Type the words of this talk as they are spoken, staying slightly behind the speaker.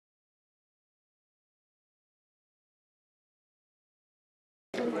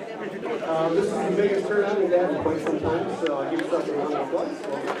This is the biggest turnout we've had in quite some time, so I'll give yourself a round of applause.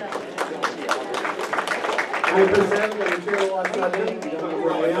 I'm Chris Evans, I'm the chair of Washtenaw County. You don't know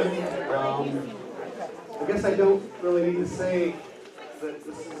where I am. I guess I don't really need to say that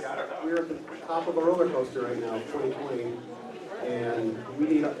we're at the top of a roller coaster right now, 2020, and we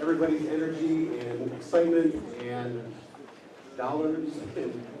need everybody's energy and excitement and dollars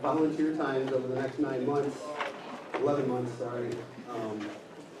and volunteer times over the next 11 months,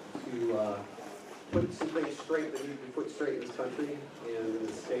 to put some things straight that need to be put straight in this country and in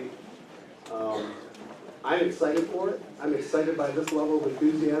the state. I'm excited for it. I'm excited by this level of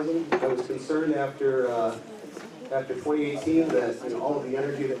enthusiasm. I was concerned after 2018 that all of the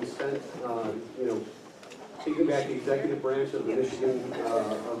energy that we spent, taking back the executive branch of the Michigan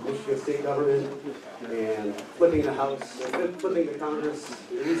state government and flipping the House, flipping the Congress,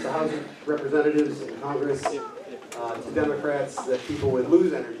 at least the House of Representatives and Congress to Democrats, that people would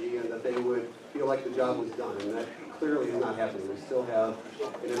lose energy and that they would feel like the job was done. And that clearly is not happening. We still have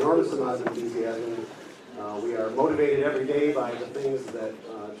an enormous amount of enthusiasm. We are motivated every day by the things that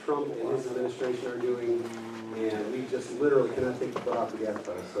Trump and his administration are doing, and we just literally cannot take the foot off the gas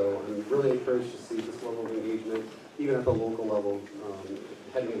pedal. So I'm really encouraged to see this level of engagement, even at the local level,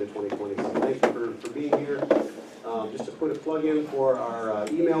 heading into 2020. So thank you for being here. Just to put a plug in for our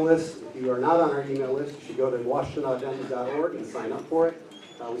email list, if you are not on our email list, you should go to washtenaw.org and sign up for it.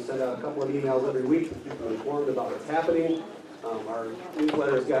 We send out a couple of emails every week to keep them informed about what's happening. Our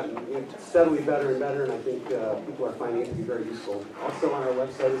newsletter has gotten steadily better and better, and I think people are finding it to be very useful. Also on our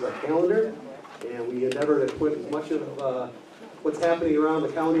website is our calendar, and we endeavor to put as much of what's happening around the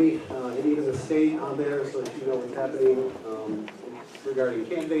county and even the state on there so that you know what's happening regarding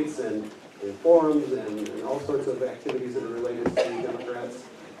candidates and forums and all sorts of activities that are related to Democrats.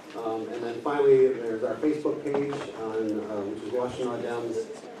 And then finally, there's our Facebook page, which is Washtenaw Dems,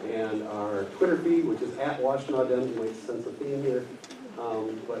 and our Twitter feed, which is @Washtenaw Dems. You might sense a theme here.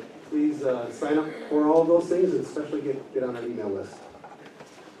 But please sign up for all of those things, and especially get on our email list.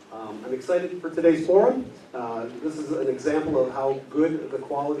 I'm excited for today's forum. This is an example of how good the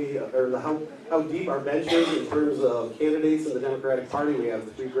quality, or how deep our bench is in terms of candidates in the Democratic Party. We have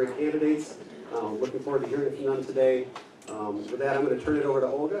 3 great candidates. Looking forward to hearing from them today. With that, I'm going to turn it over to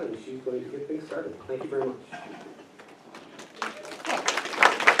Olga, and she's going to get things started. Thank you very much.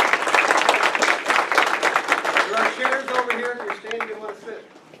 There are chairs over here. If you're standing, you want to sit.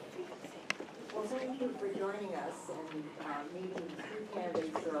 Well, thank you for joining us and meeting 3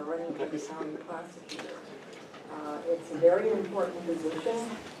 candidates who are running for the County Prosecutor. It's a very important position.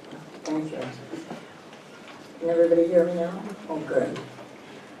 Thank you. Can everybody hear me now? Oh, good.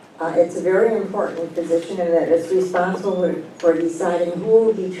 It's a very important position in that it's responsible for deciding who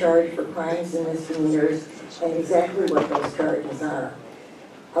will be charged for crimes and misdemeanors and exactly what those charges are.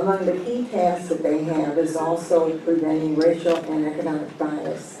 Among the key tasks that they have is also preventing racial and economic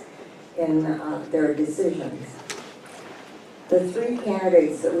bias in their decisions. The 3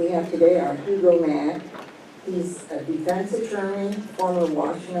 candidates that we have today are Hugo Mack. He's a defense attorney, former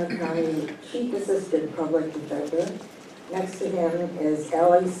Washtenaw County Chief Assistant Public Defender. Next to him is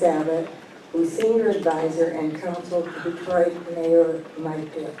Ellie Sabat, who's Senior Advisor and Counsel to Detroit Mayor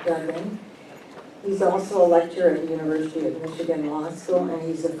Mike Duggan. He's also a lecturer at the University of Michigan Law School, and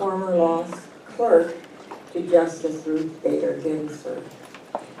he's a former law clerk to Justice Ruth Bader Ginsburg.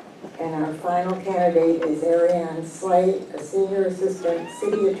 And our final candidate is Ariane Slate, a Senior Assistant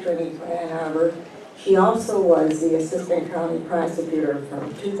City Attorney for Ann Arbor. She also was the Assistant County Prosecutor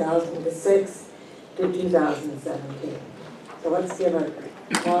from 2006 to 2017. So let's give a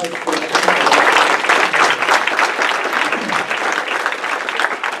applause for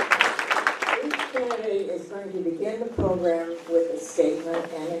each candidate is going to begin the program with a statement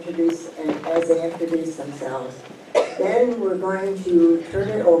and as they introduce themselves. Then we're going to turn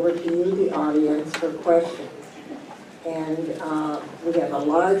it over to you, the audience, for questions. And we have a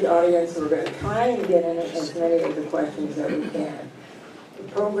large audience, so we're going to try and get in as many of the questions that we can. The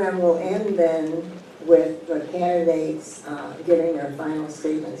program will end then with the candidates giving their final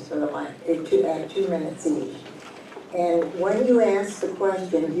statements for at 2 minutes each. And when you ask the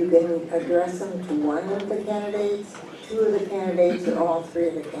question, you can address them to one of the candidates, 2 of the candidates, or all 3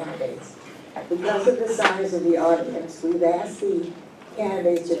 of the candidates. Because of the size of the audience, we've asked the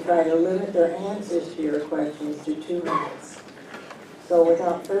candidates to try to limit their answers to your questions to 2 minutes. So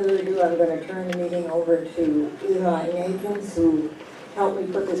without further ado, I'm going to turn the meeting over to Eli Nathan, who helped me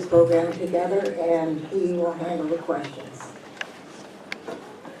put this program together, and he will handle the questions.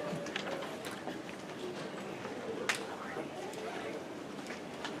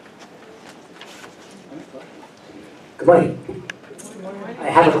 Good morning. I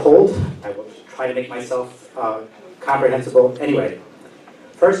have a cold. I will try to make myself comprehensible. Anyway,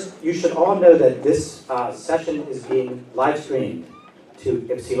 first, you should all know that this session is being live streamed to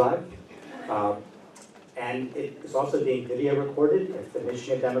IPSI Live. And it is also being video recorded. If the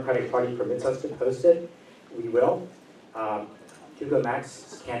Michigan Democratic Party permits us to post it, we will. Hugo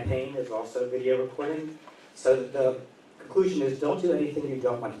Max's campaign is also video recording. So the conclusion is don't do anything you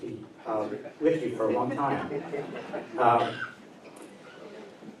don't want to be with you for a long time.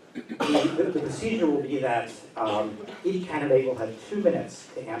 The procedure will be that each candidate will have 2 minutes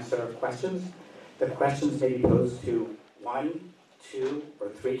to answer questions. The questions may be posed to 1, 2, or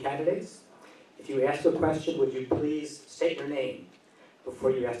 3 candidates. If you ask a question, would you please state your name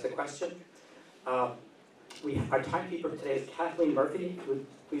before you ask the question? Our timekeeper today is Kathleen Murphy. Would you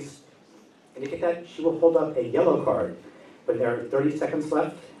please indicate that? She will hold up a yellow card when there are 30 seconds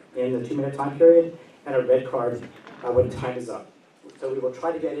left in the 2-minute time period, and a red card when time is up. So we will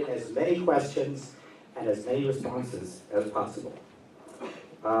try to get in as many questions and as many responses as possible.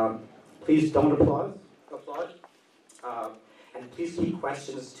 Please don't applaud. And please keep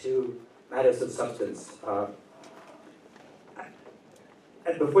questions to matters of substance.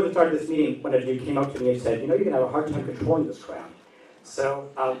 And before the start of this meeting, one of you came up to me and said, you know, you're going to have a hard time controlling this crowd. So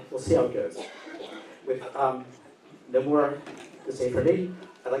we'll see how it goes. With no more to say for me,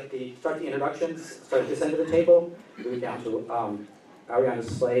 I'd like to start the introductions, start at this end of the table, move down to Ariana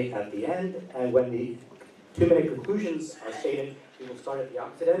Slay at the end, and when the 2-minute conclusions are stated, we will start at the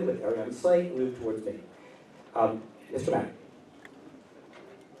opposite end with Ariana Slay and move towards me. Mr. Mack.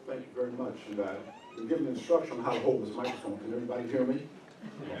 Thank you very much. And been given instruction on how to hold this microphone. Can everybody hear me?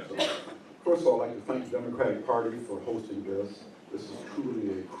 So, first of all, I'd like to thank the Democratic Party for hosting this. This is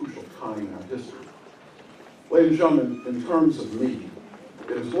truly a crucial time in our history. Ladies and gentlemen, in terms of me,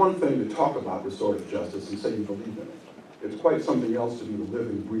 it is one thing to talk about restorative justice and say you believe in it. It's quite something else to be the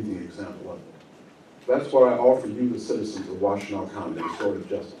living, breathing example of it. That's what I offer you, the citizens of Washtenaw County, restorative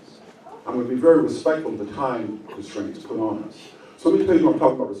justice. I'm going to be very respectful of the time constraints put on us. So let me tell you what I'm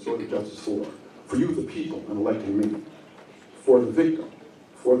talking about restorative justice for. For you, the people, in electing me. For the victim.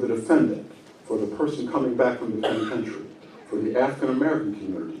 For the defendant. For the person coming back from the penitentiary. For the African American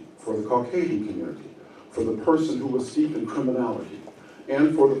community. For the Caucasian community. For the person who was steeped in criminality.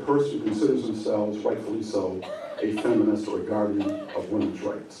 And for the person who considers themselves, rightfully so, a feminist or a guardian of women's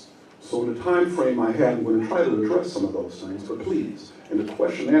rights. So in the time frame I had, I'm going to try to address some of those things, but please, in the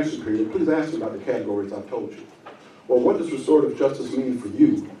question and answer period, please ask me about the categories I've told you. Well, what does restorative justice mean for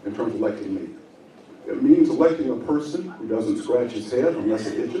you in terms of electing me? It means electing a person who doesn't scratch his head unless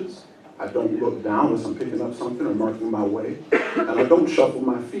it itches. I don't look down unless I'm picking up something or marking my way. And I don't shuffle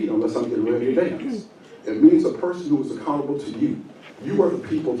my feet unless I'm getting ready to dance. It means a person who is accountable to you. You are the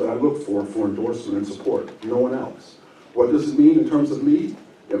people that I look for endorsement and support, no one else. What does it mean in terms of me?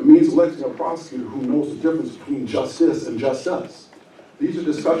 It means electing a prosecutor who knows the difference between justice and just us. These are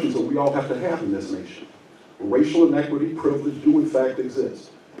discussions that we all have to have in this nation. Racial inequity, privilege do in fact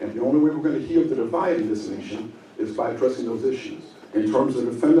exist. And the only way we're going to heal the divide in this nation is by addressing those issues. In terms of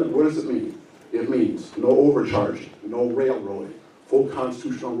the defendant, what does it mean? It means no overcharging, no railroading, full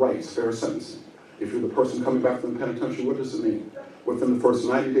constitutional rights, fair sentencing. If you're the person coming back from the penitentiary, what does it mean? Within the first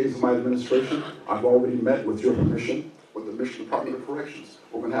 90 days of my administration, I've already met, with your permission, with the Michigan Department of Corrections.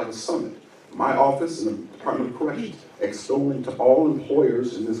 We're going to have a summit. My office and the Department of Corrections, extolling to all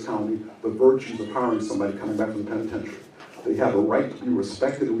employers in this county the virtues of hiring somebody coming back from the penitentiary. They have a right to be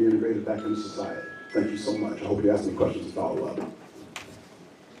respected and reintegrated back into society. Thank you so much. I hope you ask me questions to follow up.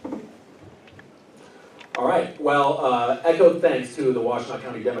 All right, well, echo thanks to the Washtenaw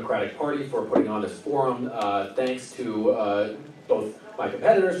County Democratic Party for putting on this forum. Thanks to both my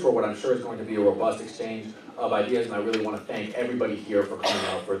competitors for what I'm sure is going to be a robust exchange of ideas, and I really want to thank everybody here for coming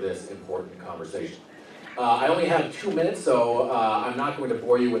out for this important conversation. I only have 2 minutes, so I'm not going to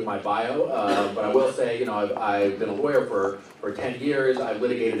bore you with my bio, but I will say, you know, I've been a lawyer for 10 years. I've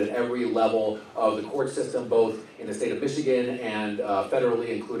litigated at every level of the court system, both in the state of Michigan and federally,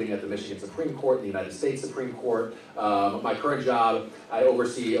 including at the Michigan Supreme Court and the United States Supreme Court. My current job, I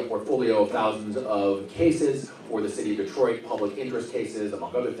oversee a portfolio of thousands of cases for the city of Detroit, public interest cases,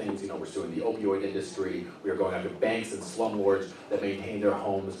 among other things. You know, we're suing the opioid industry. We are going after banks and slumlords that maintain their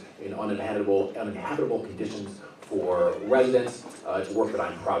homes in uninhabitable conditions for residents. It's work that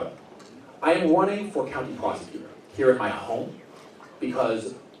I'm proud of. I am running for county prosecutor here at my home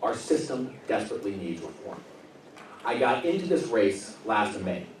because our system desperately needs reform. I got into this race last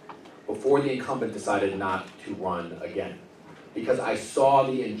May before the incumbent decided not to run again because I saw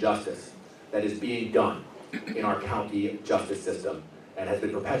the injustice that is being done in our county justice system and has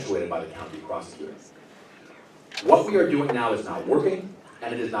been perpetuated by the county prosecutor. What we are doing now is not working.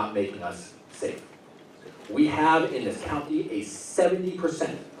 and it is not making us safe. We have in this county a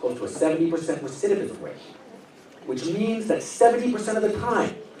 70%, close to a 70% recidivism rate, which means that 70% of the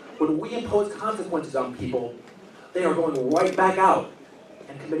time, when we impose consequences on people, they are going right back out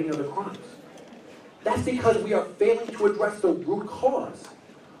and committing other crimes. That's because we are failing to address the root cause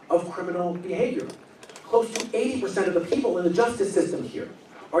of criminal behavior. Close to 80% of the people in the justice system here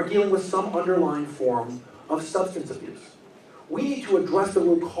are dealing with some underlying form of substance abuse. We need to address the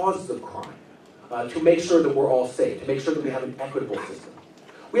root causes of crime to make sure that we're all safe, to make sure that we have an equitable system.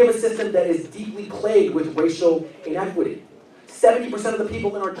 We have a system that is deeply plagued with racial inequity. 70% of the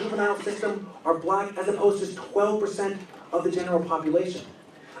people in our juvenile system are black, as opposed to 12% of the general population.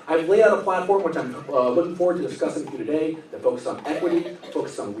 I've laid out a platform which I'm looking forward to discussing with you today that focuses on equity,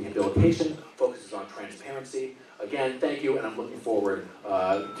 focuses on rehabilitation, focuses on transparency. Again, thank you, and I'm looking forward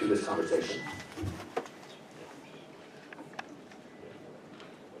to this conversation.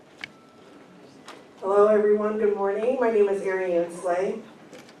 Hello everyone, good morning. My name is Ariane Slay.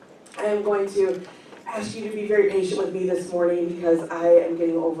 I am going to ask you to be very patient with me this morning because I am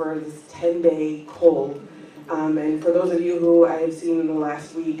getting over this 10-day cold. And for those of you who I have seen in the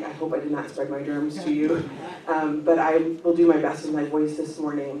last week, I hope I did not spread my germs to you. But I will do my best with my voice this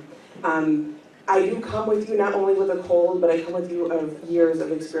morning. I do come with you not only with a cold, but I come with you of years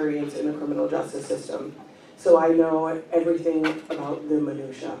of experience in the criminal justice system. So I know everything about the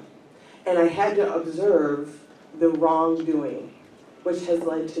minutia. And I had to observe the wrongdoing, which has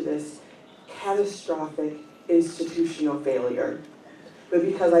led to this catastrophic institutional failure. But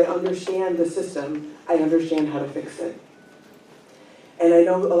because I understand the system, I understand how to fix it. And I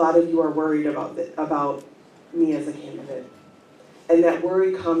know a lot of you are worried about me as a candidate. And that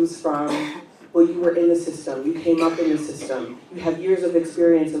worry comes from, well, you were in the system, you came up in the system, you have years of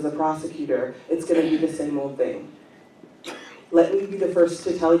experience as a prosecutor, it's gonna be the same old thing. Let me be the first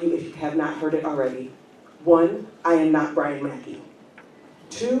to tell you if you have not heard it already. 1, I am not Brian Mackey.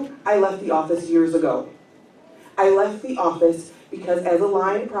 2, I left the office years ago. I left the office because as a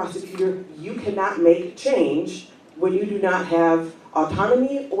line prosecutor, you cannot make change when you do not have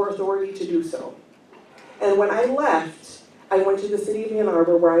autonomy or authority to do so. And when I left, I went to the city of Ann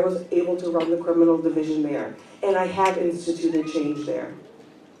Arbor where I was able to run the criminal division there. And I have instituted change there.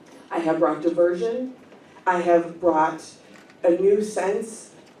 I have brought diversion. I have brought a new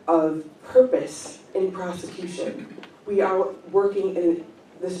sense of purpose in prosecution. We are working in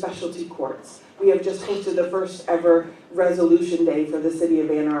the specialty courts. We have just hosted the first ever resolution day for the city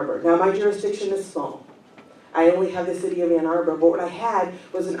of Ann Arbor. Now my jurisdiction is small. I only have the city of Ann Arbor, but what I had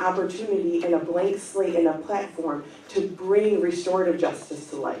was an opportunity and a blank slate and a platform to bring restorative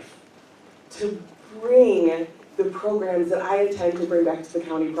justice to life. To bring the programs that I intend to bring back to the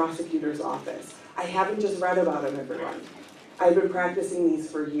county prosecutor's office. I haven't just read about them, everyone. I've been practicing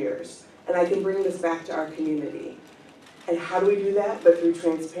these for years, and I can bring this back to our community. And how do we do that? But through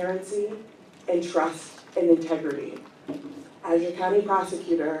transparency and trust and integrity. As your county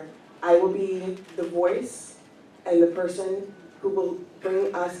prosecutor, I will be the voice and the person who will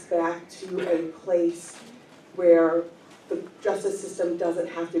bring us back to a place where the justice system doesn't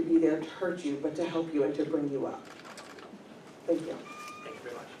have to be there to hurt you, but to help you and to bring you up. Thank you. Thank you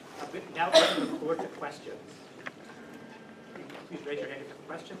very much. Now open the floor to questions. Please raise your hand if you have a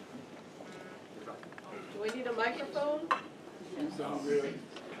question. Do we need a microphone?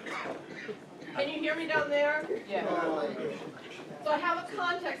 Can you hear me down there? Yeah. So I have a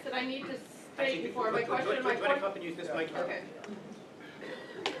context that I need to state before my question. Do you want to come up and use this microphone? Okay.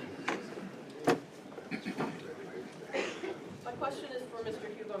 My question is for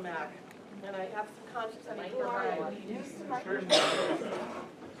Mr. Hugo Mack, and I have some context I need to provide.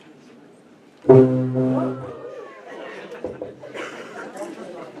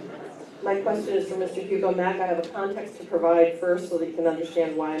 My question is for Mr. Hugo Mack. I have a context to provide first so that you can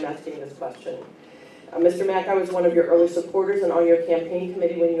understand why I'm asking this question. Mr. Mack, I was one of your early supporters and on your campaign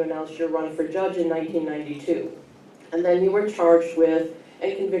committee when you announced your run for judge in 1992. And then you were charged with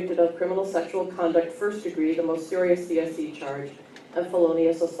and convicted of criminal sexual conduct first degree, the most serious CSC charge, and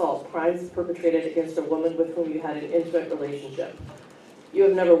felonious assault, crimes perpetrated against a woman with whom you had an intimate relationship. You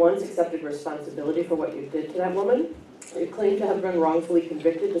have never once accepted responsibility for what you did to that woman. You claim to have been wrongfully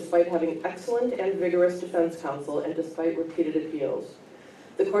convicted despite having excellent and vigorous defense counsel and despite repeated appeals.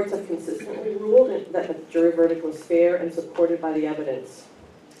 The courts have consistently ruled that the jury verdict was fair and supported by the evidence.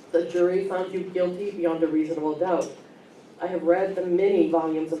 The jury found you guilty beyond a reasonable doubt. I have read the many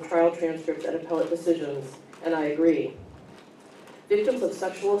volumes of trial transcripts and appellate decisions, and I agree. Victims of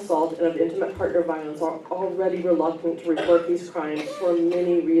sexual assault and of intimate partner violence are already reluctant to report these crimes for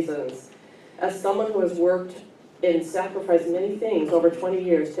many reasons. As someone who has worked and sacrificed many things over 20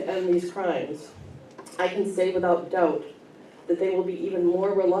 years to end these crimes, I can say without doubt that they will be even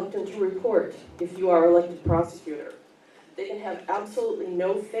more reluctant to report if you are elected prosecutor. They can have absolutely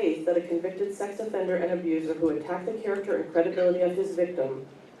no faith that a convicted sex offender and abuser who attacked the character and credibility of his victim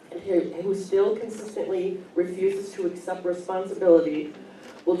and who still consistently refuses to accept responsibility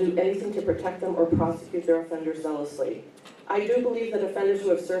will do anything to protect them or prosecute their offenders zealously. I do believe that offenders who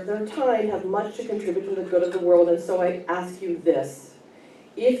have served their time have much to contribute to the good of the world, and so I ask you this.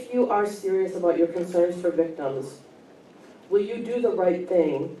 If you are serious about your concerns for victims, will you do the right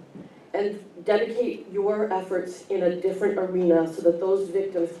thing and dedicate your efforts in a different arena so that those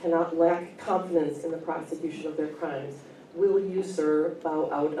victims cannot lack confidence in the prosecution of their crimes? Will you, sir, bow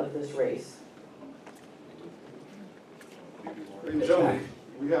out of this race? Ladies and gentlemen,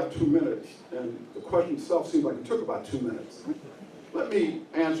 we have 2 minutes, and the question itself seems like it took about 2 minutes. Let me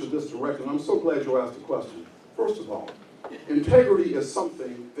answer this directly, and I'm so glad you asked the question. First of all, integrity is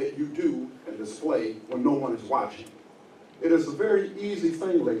something that you do and display when no one is watching. It is a very easy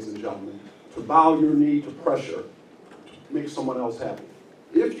thing, ladies and gentlemen, to bow your knee to pressure to make someone else happy.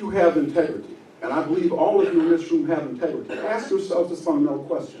 If you have integrity, and I believe all of you in this room have integrity, ask yourselves this fundamental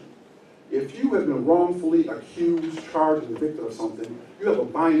question. If you have been wrongfully accused, charged, and convicted of something, you have a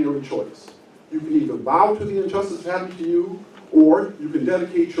binary choice. You can either bow to the injustice that happened to you, or you can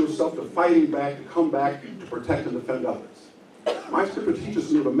dedicate yourself to fighting back, to come back, to protect and defend others. My scripture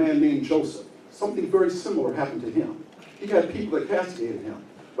teaches me of a man named Joseph. Something very similar happened to him. He had people that castigated him,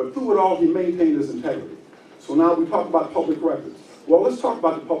 but through it all, he maintained his integrity. So now we talk about public records. Well, let's talk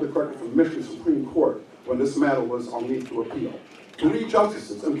about the public record from the Michigan Supreme Court when this matter was on leave to appeal. 3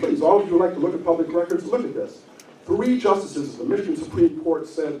 justices, and please, all of you who like to look at public records, look at this. 3 justices of the Michigan Supreme Court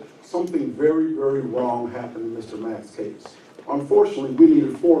said something very, very wrong happened in Mr. Mack's case. Unfortunately, we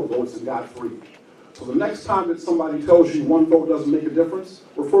needed 4 votes and got 3. So the next time that somebody tells you 1 vote doesn't make a difference,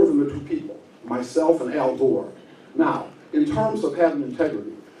 refer them to 2 people, myself and Al Gore. Now, in terms of having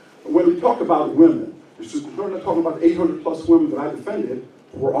integrity, when we talk about women, we're not talking about 800 plus women that I defended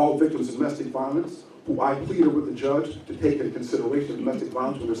who were all victims of domestic violence, who I pleaded with the judge to take into consideration domestic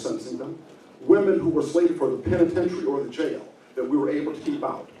violence when they're sentencing them, women who were slated for the penitentiary or the jail that we were able to keep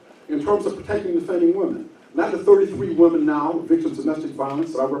out. In terms of protecting and defending women, not the 33 women now, victims of domestic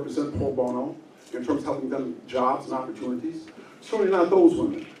violence that I represent pro bono, in terms of helping them jobs and opportunities, certainly not those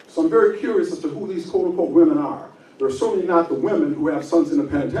women. So I'm very curious as to who these quote-unquote women are. They're certainly not the women who have sons in the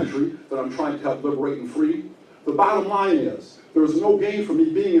penitentiary that I'm trying to help liberate and free. The bottom line is, there is no gain for me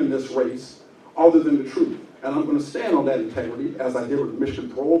being in this race other than the truth. And I'm going to stand on that integrity, as I did with the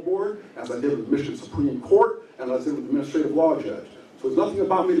Michigan Parole Board, as I did with the Michigan Supreme Court, and as I did with the Administrative Law Judge. So there's nothing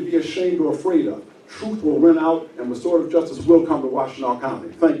about me to be ashamed or afraid of. Truth will win out, and restorative justice will come to Washtenaw County.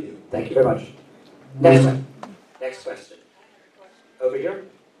 Thank you. Thank you very much. Next one. Next question. Over here?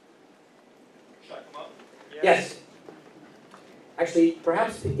 Should I come up? Yes. Actually,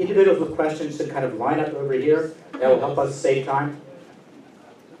 perhaps the individuals with questions should kind of line up over here. That will help us save time.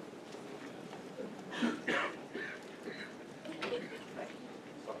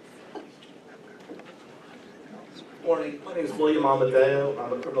 Morning, my name is William Amadeo.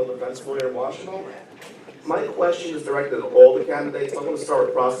 I'm a criminal defense lawyer in Washtenaw. My question is directed at all the candidates. I'm going to start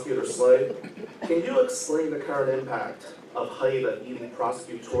with Prosecutor Slay. Can you explain the current impact of HIDA needing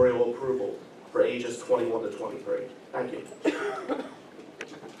prosecutorial approval for ages 21 to 23? Thank you.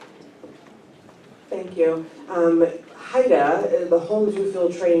 Thank you. HIDA, the Homes You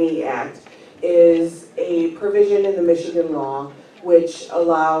Fill Trainee Act, is a provision in the Michigan law which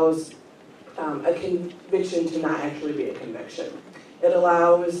allows a conviction to not actually be a conviction. It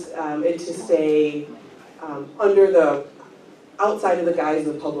allows it to stay outside of the guise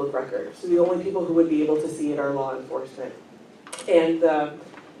of public record. So the only people who would be able to see it are law enforcement. And the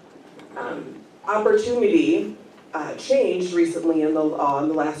opportunity changed recently in the law in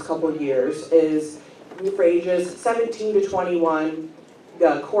the last couple of years is for ages 17 to 21,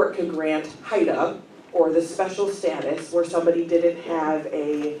 the court could grant HIDA, or the special status where somebody didn't have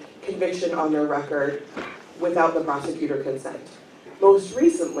a conviction on their record without the prosecutor consent. Most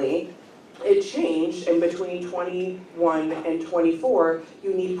recently, it changed, and between 21 and 24,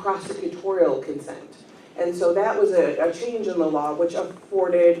 you need prosecutorial consent. And so that was a change in the law which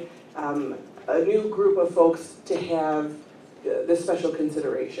afforded a new group of folks to have the special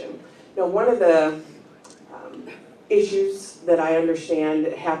consideration. Now, one of the issues that I understand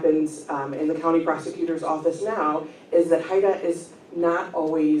happens in the county prosecutor's office now is that HIDA is not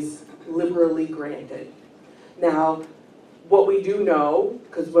always liberally granted. Now, what we do know,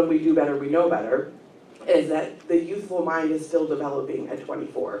 because when we do better, we know better, is that the youthful mind is still developing at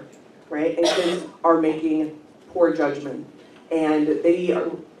 24, right? And kids are making poor judgment. And they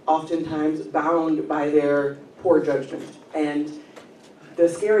are oftentimes bound by their poor judgment. And the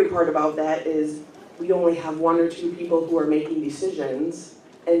scary part about that is we only have one or two people who are making decisions,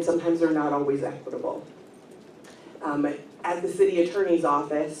 and sometimes they're not always equitable. At the city attorney's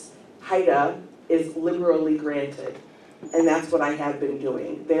office, HIDA is liberally granted, and that's what I have been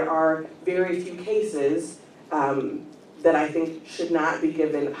doing. There are very few cases that I think should not be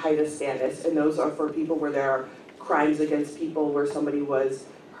given HIDA status, and those are for people where there are crimes against people, where somebody was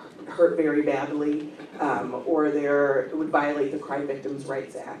hurt very badly, or it would violate the Crime Victims'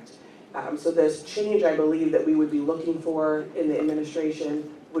 Rights Act. So this change I believe that we would be looking for in the administration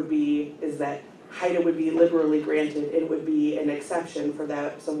is that HIDA would be liberally granted. It would be an exception for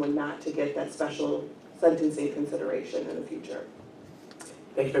someone not to get that special sentencing consideration in the future.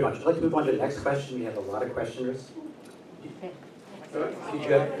 Thank you very much. I'd like to move on to the next question. We have a lot of questioners. Did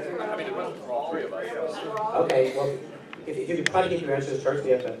you have? Okay, well, if you could try to get your answers first, we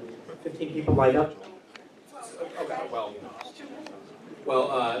have 15 people lined up. Okay,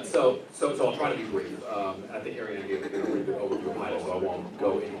 so I'll try to be brief. I think Ariana gave a really good overview of HIDA, so I won't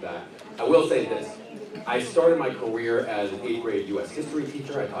go into that. I will say this. I started my career as an 8th grade U.S. history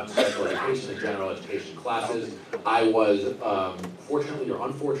teacher. I taught special education and general education classes. I was, fortunately or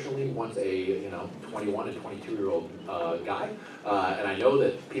unfortunately, once a 21 and 22-year-old guy. And I know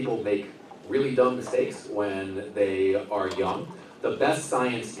that people make really dumb mistakes when they are young. The best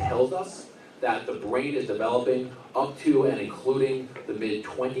science tells us that the brain is developing up to and including the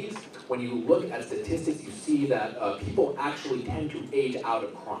mid-20s. When you look at statistics, you see that people actually tend to age out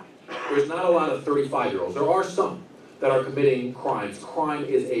of crime. There's not a lot of 35-year-olds. There are some that are committing crimes. Crime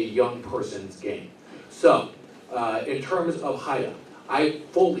is a young person's game. So, in terms of HIDA, I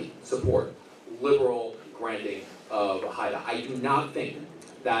fully support liberal granting of HIDA. I do not think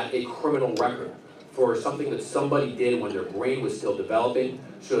that a criminal record for something that somebody did when their brain was still developing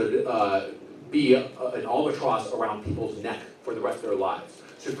should be an albatross around people's neck for the rest of their lives,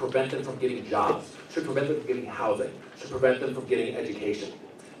 should prevent them from getting jobs, should prevent them from getting housing, should prevent them from getting education.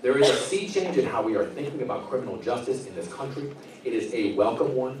 There is a sea change in how we are thinking about criminal justice in this country. It is a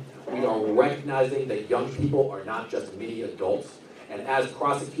welcome one. We are recognizing that young people are not just mini adults. And as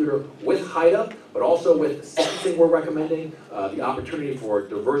prosecutor with HIDA, but also with sentencing we're recommending, the opportunity for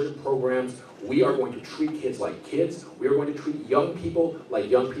diversion programs, we are going to treat kids like kids. We are going to treat young people like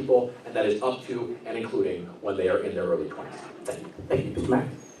young people, and that is up to and including when they are in their early 20s. Thank you. Thank you, Mr. Mack.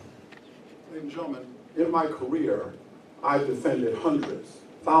 Ladies and gentlemen, in my career, I've defended hundreds,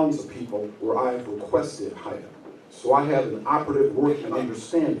 thousands of people where I've requested HIDA. So I have an operative working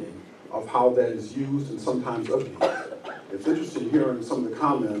understanding of how that is used and sometimes abused. It's interesting hearing some of the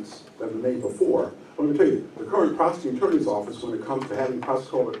comments that have been made before. Let me tell you, the current prosecuting attorney's office, when it comes to having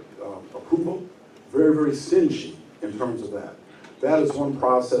prosecutorial approval, very, very stingy in terms of that. That is one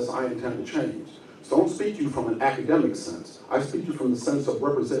process I intend to change. So I don't speak to you from an academic sense. I speak to you from the sense of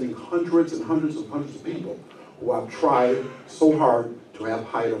representing hundreds and hundreds and hundreds of people who have tried so hard to have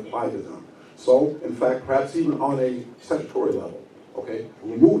HIDA applied to them. So, in fact, perhaps even on a statutory level, okay,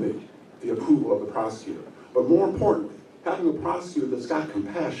 removing the approval of the prosecutor. But more importantly, having a prosecutor that's got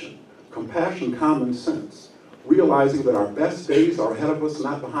compassion, common sense, realizing that our best days are ahead of us,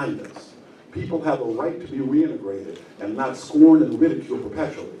 not behind us. People have a right to be reintegrated and not scorned and ridiculed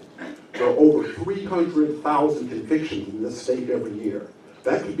perpetually. There are over 300,000 convictions in this state every year.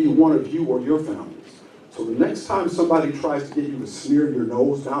 That could be one of you or your families. So the next time somebody tries to get you to smear your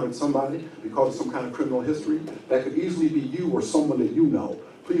nose down at somebody because of some kind of criminal history, that could easily be you or someone that you know.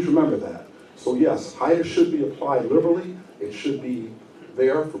 Please remember that. So yes, HIDA should be applied liberally. It should be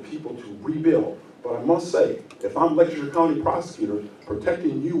there for people to rebuild. But I must say, if I'm Washtenaw County Prosecutor,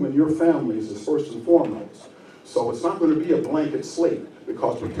 protecting you and your families is first and foremost. So it's not going to be a blanket slate,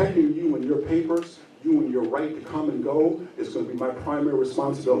 because protecting you and your papers, you and your right to come and go, is going to be my primary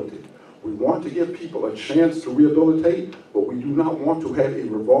responsibility. We want to give people a chance to rehabilitate, but we do not want to have a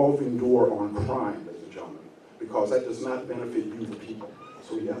revolving door on crime, ladies and gentlemen, because that does not benefit you, the people.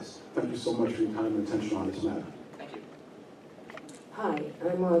 So yes, thank you so much for your time and attention on this matter. Thank you. Hi,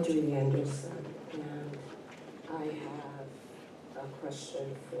 I'm Audrey Anderson, and I have a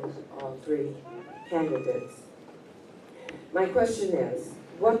question for all three candidates. My question is,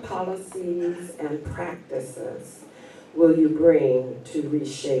 what policies and practices will you bring to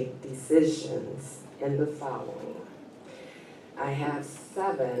reshape decisions in the following? I have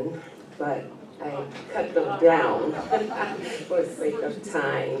 7, but I cut them down for the sake of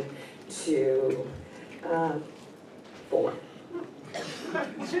time to 4.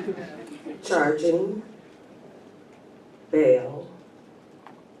 Charging, bail,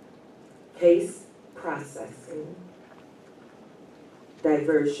 case processing,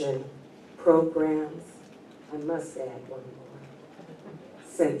 diversion programs. I must add one more,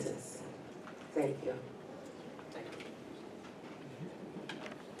 sentencing. Thank you.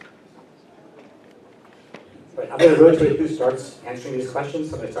 Right, I'm going to rotate who starts answering these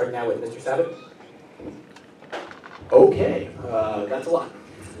questions. I'm going to start now with Mr. Sabat. Okay, that's a lot.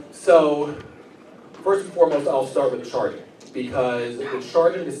 So, first and foremost, I'll start with charging, because the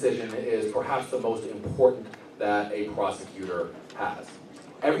charging decision is perhaps the most important that a prosecutor has.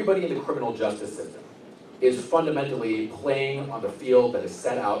 Everybody in the criminal justice system is fundamentally playing on the field that is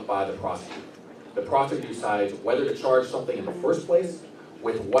set out by the prosecutor. The prosecutor decides whether to charge something in the first place,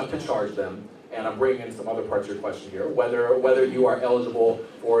 with what to charge them, and I'm bringing in some other parts of your question here, whether you are eligible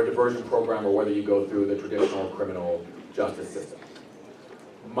for a diversion program or whether you go through the traditional criminal justice system.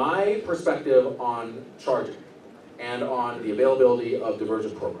 My perspective on charging and on the availability of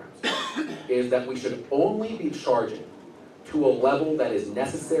diversion programs is that we should only be charging to a level that is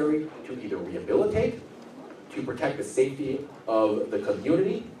necessary to either rehabilitate, to protect the safety of the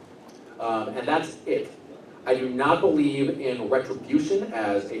community, and that's it. I do not believe in retribution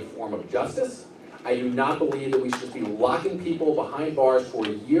as a form of justice. I do not believe that we should just be locking people behind bars for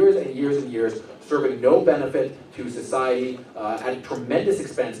years and years and years, serving no benefit to society at tremendous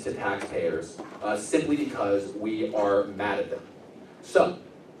expense to taxpayers, simply because we are mad at them. So,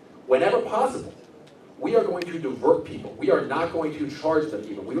 whenever possible, we are going to divert people. We are not going to charge them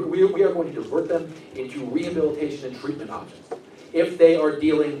even. We are going to divert them into rehabilitation and treatment options. If they are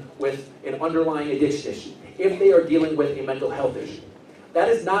dealing with an underlying addiction issue, if they are dealing with a mental health issue. That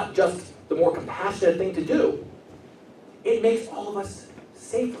is not just the more compassionate thing to do. It makes all of us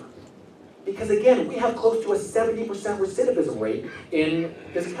safer. Because again, we have close to a 70% recidivism rate in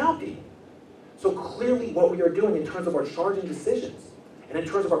this county. So clearly what we are doing in terms of our charging decisions and in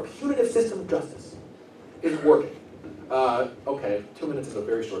terms of our punitive system of justice is working. Okay, 2 minutes is a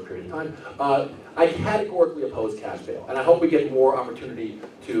very short period of time. I categorically oppose cash bail, and I hope we get more opportunity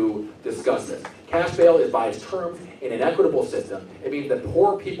to discuss this. Cash bail is by its terms an inequitable system. It means that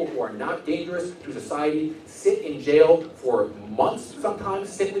poor people who are not dangerous to society sit in jail for months sometimes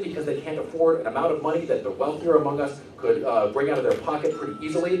simply because they can't afford an amount of money that the wealthier among us could bring out of their pocket pretty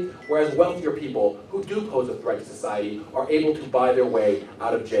easily, whereas wealthier people who do pose a threat to society are able to buy their way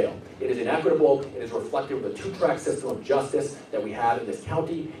out of jail. It is inequitable. It is reflective of the two-track system of justice that we have in this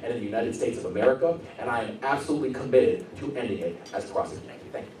county and in the United States of America, and I am absolutely committed to ending it as prosecutor.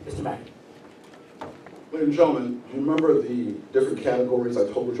 Thank you. Mr. Mack. Ladies and gentlemen, do you remember the different categories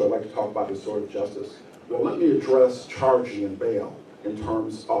I told you I'd like to talk about restorative justice? Well, let me address charging and bail in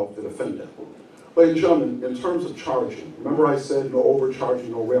terms of the defendant. Ladies and gentlemen, in terms of charging, remember I said no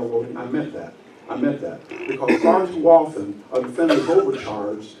overcharging, no railroading? I meant that. I meant that. Because far too often, a defendant is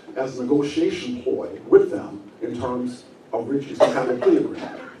overcharged as a negotiation ploy with them in terms of reaching some kind of plea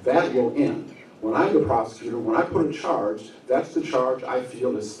agreement. That will end. When I'm the prosecutor, when I put a charge, that's the charge I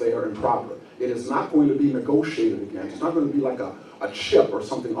feel is fair and proper. It is not going to be negotiated against. It's not going to be like a chip or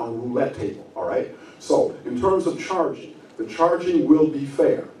something on a roulette table, all right? So, in terms of charging, the charging will be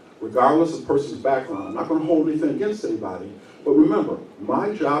fair, regardless of the person's background. I'm not going to hold anything against anybody, but remember,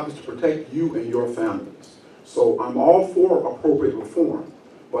 my job is to protect you and your families. So I'm all for appropriate reform,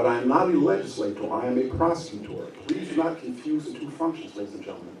 but I am not a legislator, I am a prosecutor. Please do not confuse the two functions, ladies and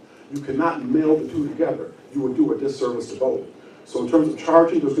gentlemen. You cannot meld the two together. You will do a disservice to both. So in terms of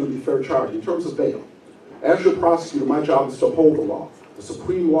charging, there's going to be fair charging. In terms of bail, as your prosecutor, my job is to uphold the law. The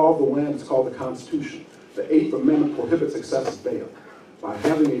supreme law of the land is called the Constitution. The 8th Amendment prohibits excessive bail. By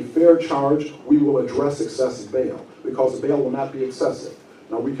having a fair charge, we will address excessive bail, because the bail will not be excessive.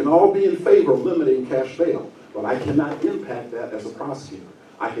 Now, we can all be in favor of limiting cash bail, but I cannot impact that as a prosecutor.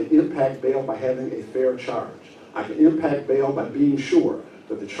 I can impact bail by having a fair charge. I can impact bail by being sure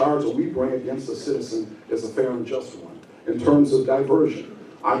that the charge that we bring against a citizen is a fair and just one. In terms of diversion,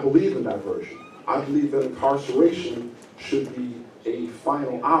 I believe in diversion. I believe that incarceration should be a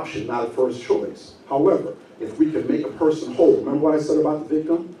final option, not a first choice. However, if we can make a person whole, remember what I said about the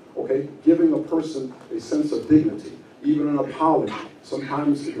victim? Okay, giving a person a sense of dignity, even an apology.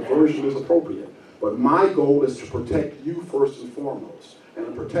 Sometimes the diversion is appropriate. But my goal is to protect you first and foremost. And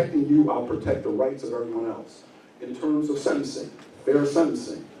in protecting you, I'll protect the rights of everyone else. In terms of sentencing, fair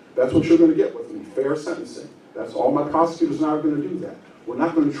sentencing, that's what you're going to get with me, fair sentencing. That's all my prosecutors and I are going to do that. We're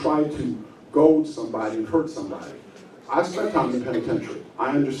not going to try to goad somebody and hurt somebody. I spent time in the penitentiary. I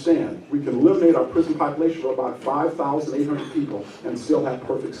understand. We can eliminate our prison population of about 5,800 people and still have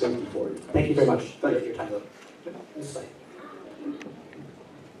perfect safety for you. Thank you very much. Thank you. Your time up. Ms. Slay.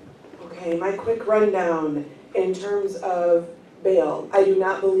 Okay, my quick rundown in terms of bail. I do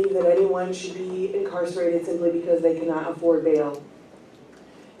not believe that anyone should be incarcerated simply because they cannot afford bail.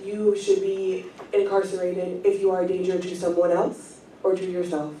 You should be incarcerated if you are a danger to someone else or to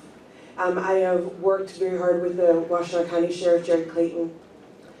yourself. I have worked very hard with the Washtenaw County Sheriff, Jerry Clayton,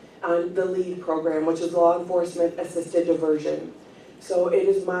 on the LEAD program, which is Law Enforcement Assisted Diversion. So it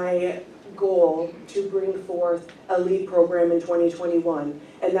is my goal to bring forth a LEAD program in 2021,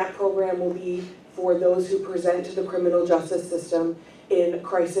 and that program will be for those who present to the criminal justice system in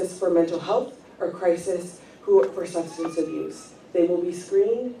crisis for mental health or crisis for substance abuse. They will be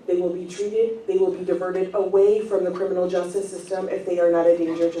screened, they will be treated, they will be diverted away from the criminal justice system if they are not a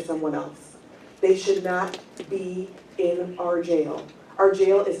danger to someone else. They should not be in our jail. Our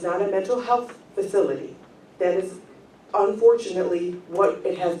jail is not a mental health facility. That is unfortunately what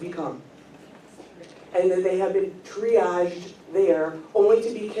it has become. And that they have been triaged there only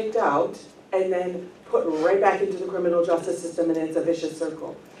to be kicked out and then put right back into the criminal justice system, and it's a vicious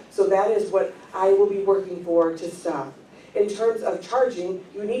circle. So that is what I will be working for to stop. In terms of charging,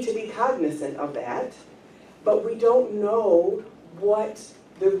 you need to be cognizant of that, but we don't know what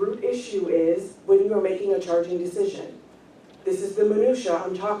the root issue is when you are making a charging decision. This is the minutia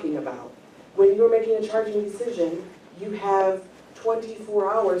I'm talking about. When you're making a charging decision, you have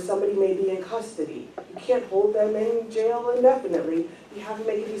 24 hours, somebody may be in custody. You can't hold them in jail indefinitely. You have to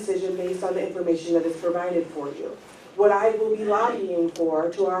make a decision based on the information that is provided for you. What I will be lobbying for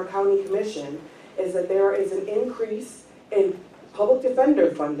to our county commission is that there is an increase in public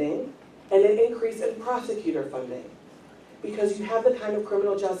defender funding and an increase in prosecutor funding, because you have the kind of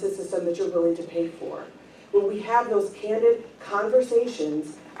criminal justice system that you're willing to pay for. When we have those candid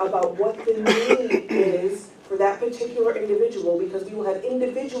conversations about what the need is for that particular individual, because you will have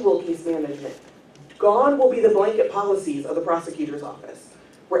individual case management. Gone will be the blanket policies of the prosecutor's office,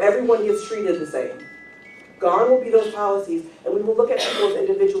 where everyone gets treated the same. Gone will be those policies, and we will look at people's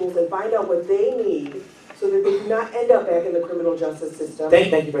individuals and find out what they need so that they do not end up back in the criminal justice system.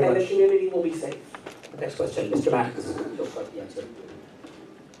 Thank you very and much. the community will be safe. Next question, Mr. Mack. You'll start the answer.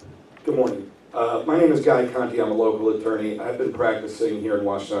 Good morning. My name is Guy Conti. I'm a local attorney. I've been practicing here in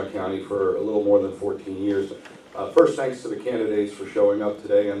Washtenaw County for a little more than 14 years. First, thanks to the candidates for showing up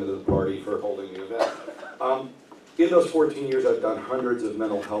today and to the party for holding the event. In those 14 years, I've done hundreds of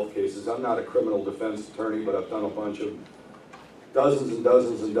mental health cases. I'm not a criminal defense attorney, but I've done a bunch of dozens and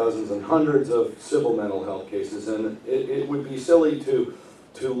dozens and dozens and hundreds of civil mental health cases. And it would be silly to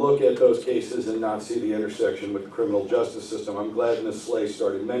look at those cases and not see the intersection with the criminal justice system. I'm glad Ms. Slay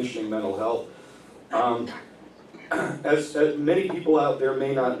started mentioning mental health. As many people out there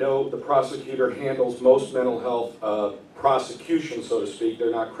may not know, the prosecutor handles most mental health prosecutions, so to speak.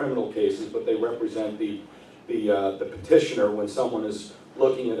 They're not criminal cases, but they represent the petitioner when someone is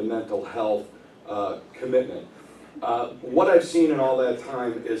looking at a mental health commitment. What I've seen in all that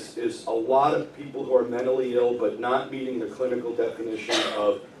time is a lot of people who are mentally ill but not meeting the clinical definition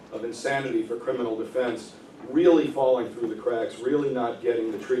of insanity for criminal defense really falling through the cracks, really not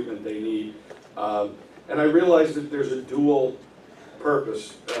getting the treatment they need. And I realize that there's a dual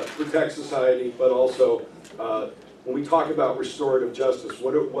purpose, protect society, but also when we talk about restorative justice,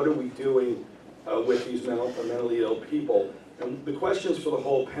 what are we doing with these mentally ill people? And the questions for the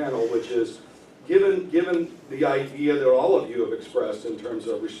whole panel, which is, given the idea that all of you have expressed in terms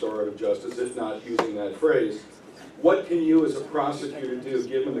of restorative justice, if not using that phrase, what can you as a prosecutor do,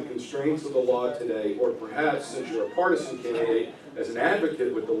 given the constraints of the law today, or perhaps, since you're a partisan candidate, as an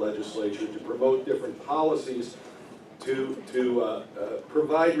advocate with the legislature, to promote different policies to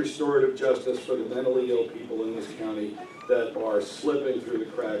provide restorative justice for the mentally ill people in this county that are slipping through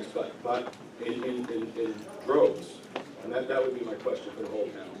the cracks, but in droves? And that would be my question for the whole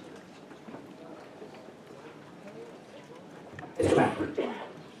panel. Mr. Mack.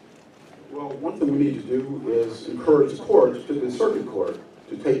 Well, one thing we need to do is encourage the courts, particularly the circuit court,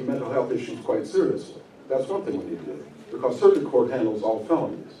 to take mental health issues quite seriously. That's one thing we need to do, because circuit court handles all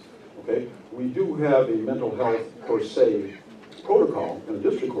felonies, okay? We do have a mental health, per se, protocol in a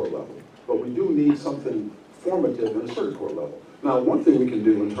district court level, but we do need something formative in a circuit court level. Now, one thing we can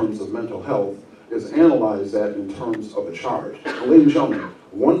do in terms of mental health is analyze that in terms of a charge. And ladies and gentlemen,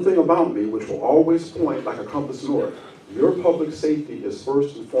 one thing about me, which will always point like a compass north, your public safety is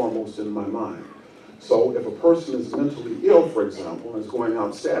first and foremost in my mind. So if a person is mentally ill, for example, and is going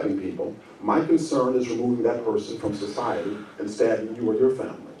out stabbing people, my concern is removing that person from society and stabbing you or your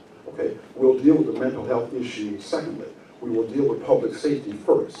family, okay? We'll deal with the mental health issue secondly. We will deal with public safety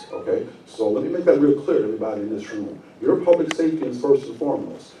first, okay? So let me make that real clear to everybody in this room. Your public safety is first and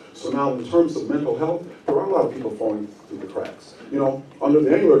foremost. So now in terms of mental health, there are a lot of people falling through the cracks. You know, under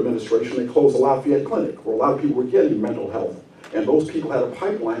the Engler administration, they closed the Lafayette Clinic, where a lot of people were getting mental health And those people had a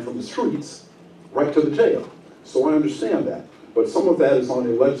pipeline from the streets right to the jail. So I understand that. But some of that is on a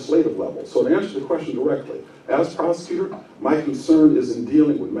legislative level. So to answer the question directly, as prosecutor, my concern is in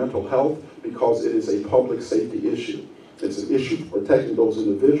dealing with mental health because it is a public safety issue. It's an issue for protecting those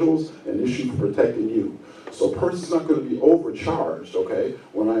individuals, an issue for protecting you. So a person's not going to be overcharged, okay,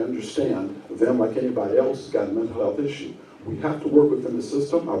 when I understand them like anybody else has got a mental health issue. We have to work within the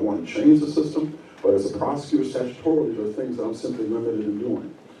system. I want to change the system, but as a prosecutor statutorily, there are things that I'm simply limited in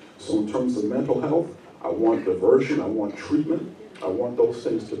doing. So in terms of mental health, I want diversion, I want treatment, I want those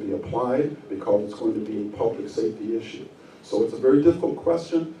things to be applied because it's going to be a public safety issue. So it's a very difficult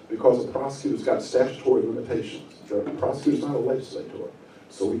question because a prosecutor's got statutory limitations. The prosecutor's not a legislator.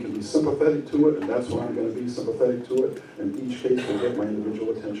 So we can be sympathetic to it, and that's why I'm going to be sympathetic to it, and each case will get my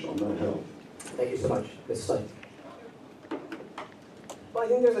individual attention on mental health. Thank you so much. Ms. Slade. Well, I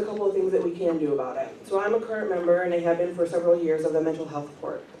think there's a couple of things that we can do about it. So I'm a current member, and I have been for several years, of the mental health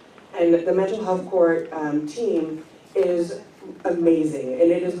court. And the mental health court team is amazing,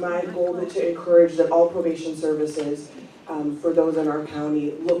 and it is my goal to encourage that all probation services for those in our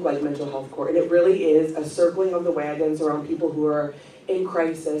county look like mental health court. And it really is a circling of the wagons around people who are in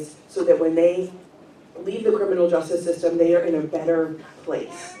crisis so that when they leave the criminal justice system, they are in a better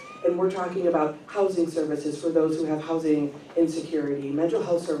place. And we're talking about housing services for those who have housing insecurity, mental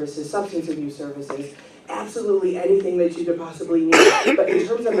health services, substance abuse services, absolutely anything that you could possibly need. But in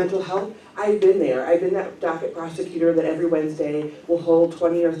terms of mental health, I've been there. I've been that docket prosecutor that every Wednesday will hold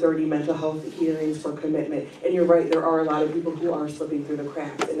 20 or 30 mental health hearings for commitment. And you're right, there are a lot of people who are slipping through the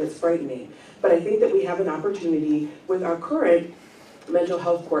cracks, and it's frightening. But I think that we have an opportunity with our current mental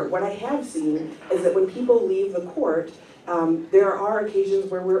health court. What I have seen is that when people leave the court, there are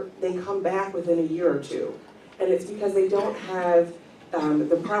occasions where they come back within a year or two. And it's because they don't have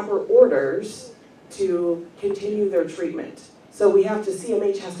the proper orders to continue their treatment. So we have to,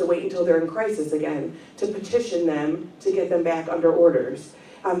 CMH has to wait until they're in crisis again to petition them to get them back under orders.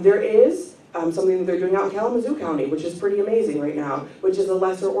 There is something that they're doing out in Kalamazoo County, which is pretty amazing right now, which is a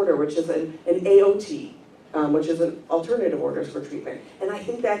lesser order, which is an AOT, which is an alternative orders for treatment. And I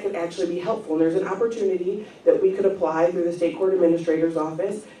think that could actually be helpful. And there's an opportunity that we could apply through the state court administrator's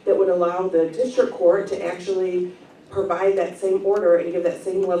office that would allow the district court to actually provide that same order and give that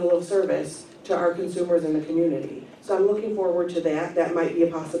same level of service to our consumers in the community. So I'm looking forward to that. That might be a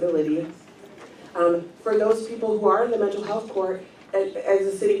possibility. For those people who are in the mental health court, as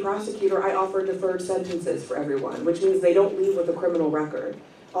a city prosecutor, I offer deferred sentences for everyone, which means they don't leave with a criminal record.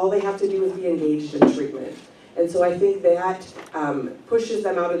 All they have to do is be engaged in treatment. And so I think that pushes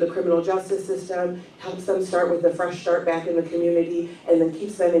them out of the criminal justice system, helps them start with a fresh start back in the community, and then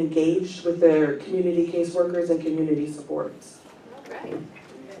keeps them engaged with their community caseworkers and community supports. Right.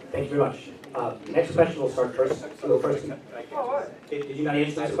 Thank you very much. Next question, we'll start first. Go first. Did you not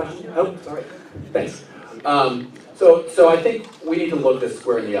answer this question? Oh, sorry. Thanks. So I think we need to look this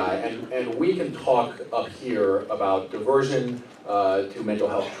square in the eye, and we can talk up here about diversion to mental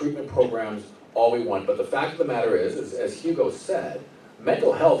health treatment programs all we want, but the fact of the matter is, as Hugo said,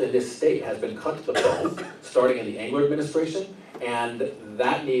 mental health in this state has been cut to the bone, starting in the Engler administration, and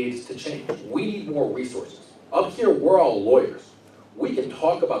that needs to change. We need more resources. Up here, we're all lawyers. We can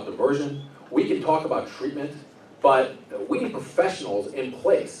talk about diversion, we can talk about treatment, but we need professionals in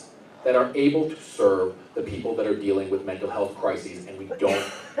place that are able to serve the people that are dealing with mental health crises, and we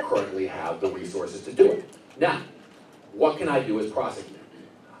don't currently have the resources to do it. Now, what can I do as prosecutor?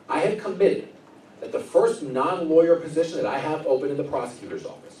 I have committed that the first non-lawyer position that I have open in the prosecutor's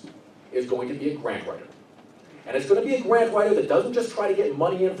office is going to be a grant writer. And it's going to be a grant writer that doesn't just try to get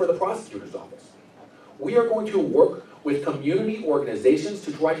money in for the prosecutor's office. We are going to work with community organizations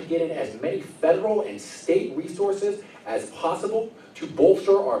to try to get in as many federal and state resources as possible to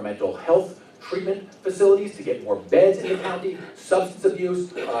bolster our mental health treatment facilities, to get more beds in the county, substance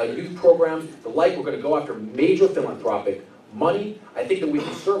abuse, youth programs, the like. We're going to go after major philanthropic money. I think that we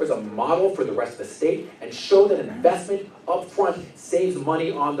can serve as a model for the rest of the state and show that investment up front saves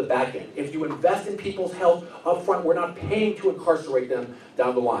money on the back end. If you invest in people's health up front, we're not paying to incarcerate them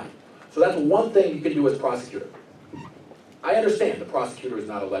down the line. So that's one thing you can do as prosecutor. I understand the prosecutor is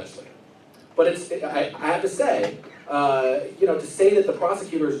not a legislator, but I have to say, to say that the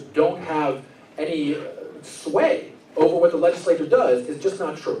prosecutors don't have any sway over what the legislature does is just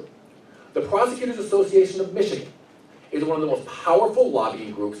not true. The Prosecutors Association of Michigan is one of the most powerful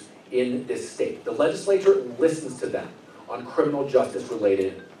lobbying groups in this state. The legislature listens to them on criminal justice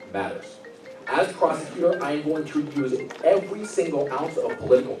related matters. As prosecutor, I am going to use every single ounce of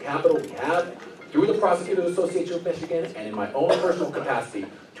political capital we have through the Prosecutors Association of Michigan and in my own personal capacity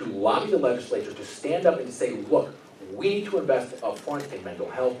to lobby the legislature to stand up and to say, look, We need to invest upfront in mental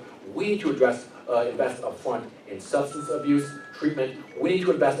health. We need to invest upfront in substance abuse treatment. We need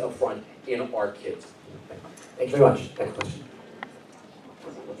to invest upfront in our kids. Thank you very much. Next question.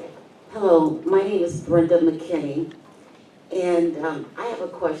 Hello, my name is Brenda McKinney, and I have a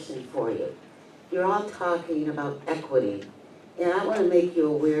question for you. You're all talking about equity, and I want to make you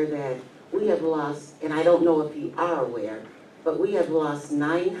aware that we have lost, and I don't know if you are aware, but we have lost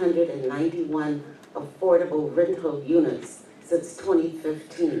 991 affordable rental units since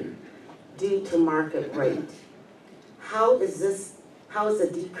 2015 due to market rate. How is the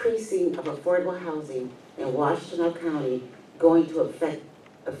decreasing of affordable housing in Washtenaw County going to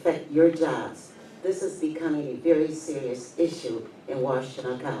affect your jobs? This is becoming a very serious issue in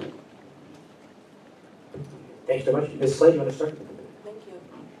Washtenaw County. Thanks so much. Ms. Slade, you want to start? Thank you.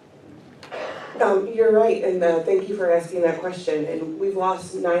 You're right, and thank you for asking that question. And we've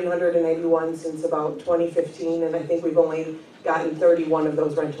lost 981 since about 2015, and I think we've only gotten 31 of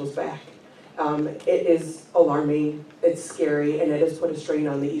those rentals back. It is alarming, it's scary, and it has put a strain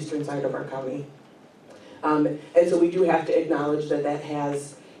on the eastern side of our county. And so we do have to acknowledge that that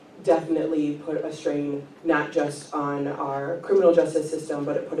has definitely put a strain, not just on our criminal justice system,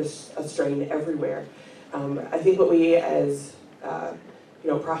 but it put a strain everywhere. I think what we as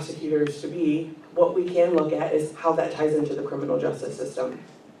prosecutors what we can look at is how that ties into the criminal justice system.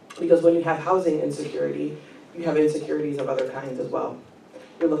 Because when you have housing insecurity, you have insecurities of other kinds as well.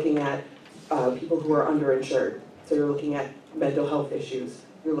 You're looking at people who are underinsured. So you're looking at mental health issues.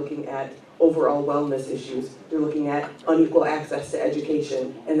 You're looking at overall wellness issues. You're looking at unequal access to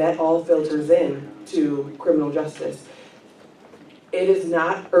education. And that all filters in to criminal justice. It is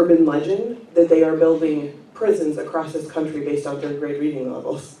not urban legend that they are building prisons across this country based on third grade reading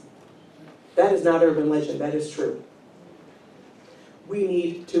levels. That is not urban legend, that is true. We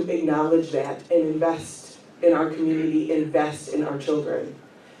need to acknowledge that and invest in our community, invest in our children.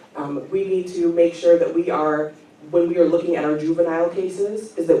 We need to make sure that when we are looking at our juvenile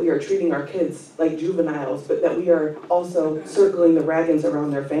cases, is that we are treating our kids like juveniles, but that we are also circling the wagons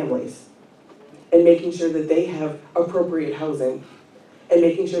around their families and making sure that they have appropriate housing and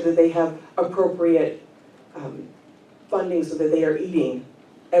making sure that they have appropriate funding so that they are eating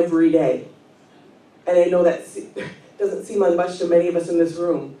every day. And I know that doesn't seem like much to many of us in this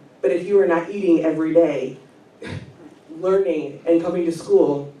room, but if you are not eating every day, learning and coming to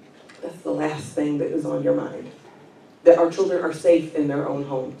school, that's the last thing that is on your mind. That our children are safe in their own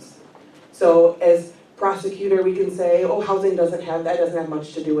homes. So as prosecutor, we can say, oh, housing doesn't have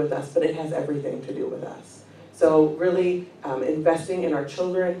much to do with us, but it has everything to do with us. So really investing in our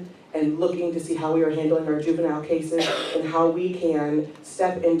children and looking to see how we are handling our juvenile cases and how we can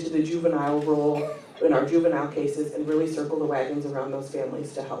step into the juvenile role in our juvenile cases and really circle the wagons around those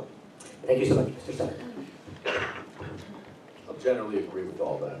families to help. Thank you so much, Mr. Senator. I generally agree with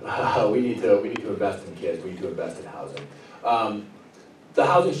all that. We need to invest in kids. We need to invest in housing. The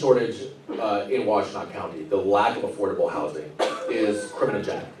housing shortage in Washtenaw County, the lack of affordable housing, is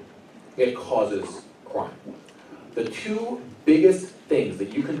criminogenic. It causes crime. The two biggest things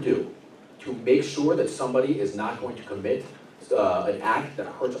that you can do to make sure that somebody is not going to commit an act that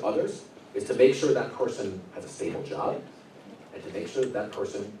hurts others is to make sure that person has a stable job and to make sure that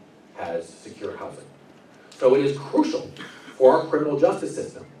person has secure housing. So it is crucial for our criminal justice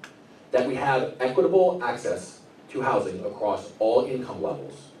system that we have equitable access to housing across all income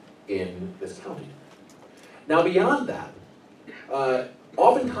levels in this county. Now beyond that,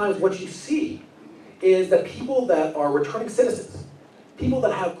 oftentimes what you see is that people that are returning citizens, people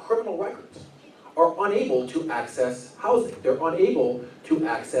that have criminal records, are unable to access housing. They're unable to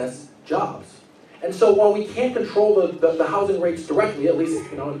access jobs. And so while we can't control the housing rates directly, at least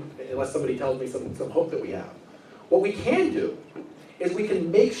unless somebody tells me some hope that we have, what we can do is we can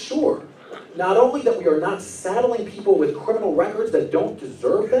make sure not only that we are not saddling people with criminal records that don't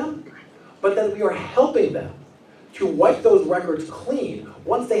deserve them, but that we are helping them to wipe those records clean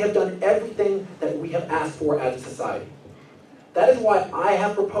once they have done everything that we have asked for as a society. That is why I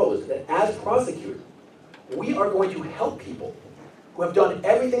have proposed that as prosecutor, we are going to help people who have done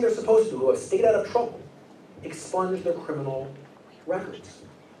everything they're supposed to, who have stayed out of trouble, expunge their criminal records.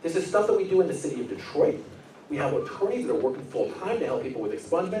 This is stuff that we do in the city of Detroit. We have attorneys that are working full-time to help people with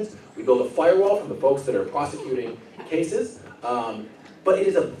expungements. We build a firewall from the folks that are prosecuting cases. But it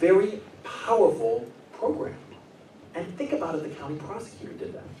is a very powerful program. And think about it, the county prosecutor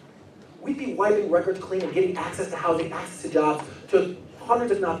did that. We'd be wiping records clean and getting access to housing, access to jobs to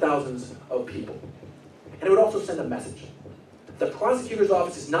hundreds, if not thousands, of people. And it would also send a message. The prosecutor's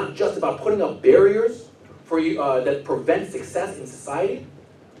office is not just about putting up barriers for you that prevent success in society,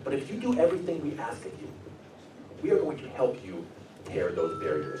 but if you do everything we ask of you, We are going to help you tear those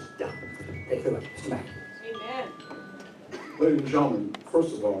barriers down. Thank you very much. Mr. Mack. Amen. Ladies and gentlemen,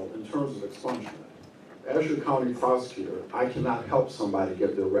 first of all, in terms of expungement, as your county prosecutor, I cannot help somebody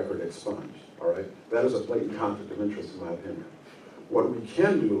get their record expunged, all right? That is a blatant conflict of interest in my opinion. What we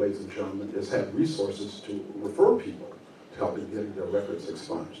can do, ladies and gentlemen, is have resources to refer people to help them get their records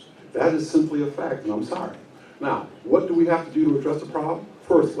expunged. That is simply a fact, and I'm sorry. Now, what do we have to do to address the problem?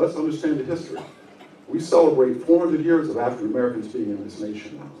 First, let's understand the history. We celebrate 400 years of African Americans being in this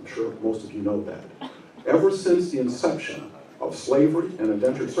nation now. I'm sure most of you know that. Ever since the inception of slavery and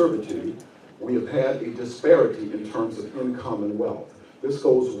indentured servitude, we have had a disparity in terms of income and wealth. This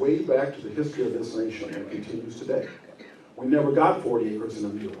goes way back to the history of this nation and continues today. We never got 40 acres and a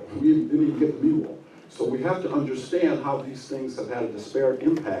mule. We didn't even get the mule. So we have to understand how these things have had a disparate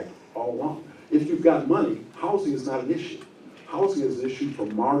impact all along. If you've got money, housing is not an issue. Housing is an issue for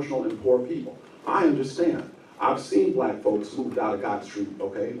marginal and poor people. I understand. I've seen black folks moved out of God Street,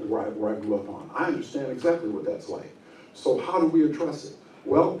 okay, where I grew up on. I understand exactly what that's like. So how do we address it?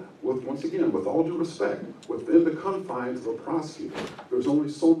 Well, once again, with all due respect, within the confines of a prosecutor, there's only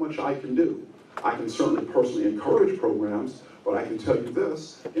so much I can do. I can certainly personally encourage programs, but I can tell you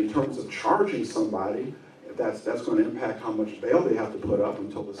this, in terms of charging somebody, that's going to impact how much bail they have to put up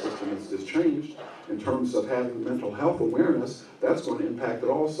until the system is changed. In terms of having mental health awareness, that's going to impact it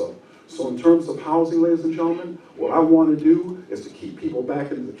also. So in terms of housing, ladies and gentlemen, what I want to do is to keep people back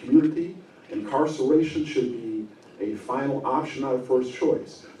into the community. Incarceration should be a final option, not a first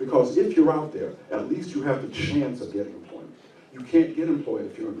choice. Because if you're out there, at least you have the chance of getting employment. You can't get employed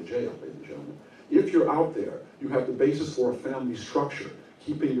if you're in the jail, ladies and gentlemen. If you're out there, you have the basis for a family structure,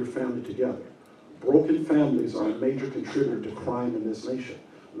 keeping your family together. Broken families are a major contributor to crime in this nation.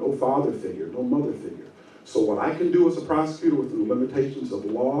 No father figure, no mother figure. So what I can do as a prosecutor within the limitations of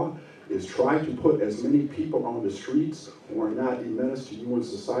law is try to put as many people on the streets who are not a menace to you in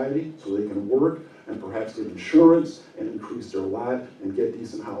society so they can work and perhaps get insurance and increase their life and get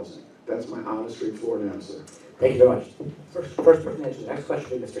decent housing. That's my honest, straightforward answer. Thank you very much. First person to answer the next question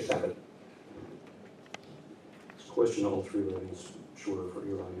will be Mr. Sabat. This question, all three ladies, shorter for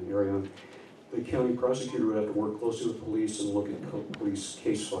Eli and Ariane. The county prosecutor would have to work closely with police and look at police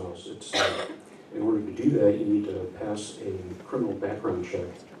case files. In order to do that, you need to pass a criminal background check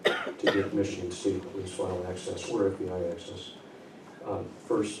to get Michigan State Police file access or FBI access.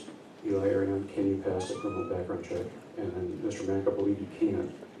 First, Eli, Ariane, can you pass a criminal background check? And then Mr. Mack, I believe you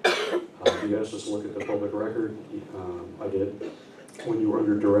can. You asked us to look at the public record. I did. When you were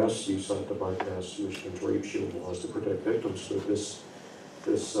under duress, you sought to bypass Michigan's rape shield laws to protect victims. So this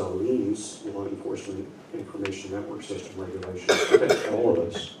means law enforcement information network system regulation protects all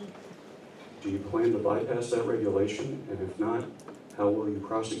of us. Do you plan to bypass that regulation? And if not, how will you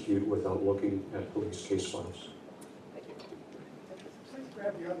prosecute without looking at police case files? Please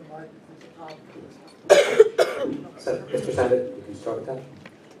grab the other mic. So, Mr. Sabat, you can start with that.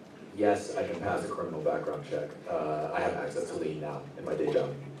 Yes, I can pass a criminal background check. I have access to lien now in my day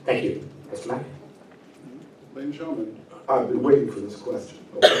job. Thank you. Mr. Mack? Ladies and gentlemen, I've been waiting for this question.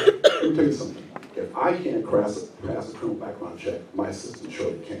 Okay? Let me tell you something. If I can't pass a criminal background check, my assistant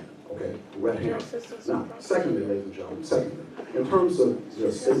surely can. Okay? Red herring. Now, secondly, ladies and gentlemen, in terms of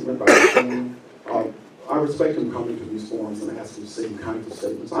the statement by the attorney, I respect him coming to these forums and asking the same kinds of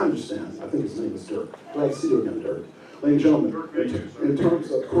statements. I understand. I think his name is Dirk. Glad to see you again, Dirk. Ladies and gentlemen, in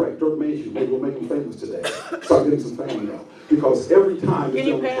terms of, correct, Dirk Mayhew, maybe we'll make him famous today. Start getting some family now. Because every time the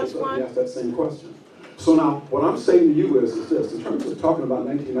gentleman shows up, he asks that same question. So now, what I'm saying to you is this, in terms of talking about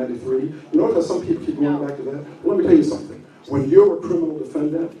 1993, you notice how some people keep going back to that? Well, let me tell you something. When you're a criminal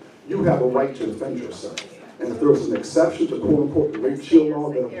defendant, you have a right to defend yourself. And if there's an exception to quote-unquote the rape shield law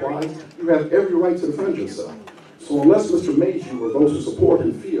that applies, you have every right to defend yourself. So unless Mr. Mayhew or those who support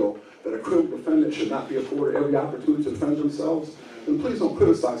him feel that a criminal defendant should not be afforded every opportunity to defend themselves, then please don't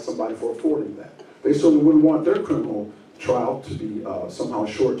criticize somebody for affording that. They certainly wouldn't want their criminal trial to be somehow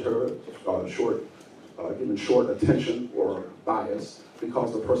given short attention or bias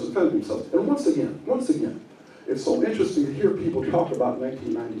because the person defended themselves. And once again, it's so interesting to hear people talk about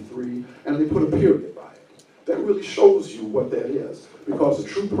 1993 and they put a period by it. That really shows you what that is. Because a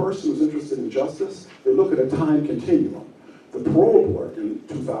true person who's interested in justice, they look at a time continuum. The parole board in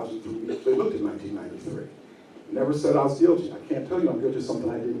 2003, they looked at 1993. Never said I was guilty. I can't tell you I'm guilty of something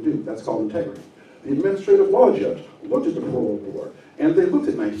I didn't do. That's called integrity. The administrative law judge looked at the parole board and they looked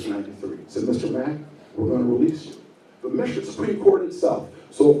at 1993. Said, Mr. Mack, we're going to release you. The Michigan Supreme Court itself.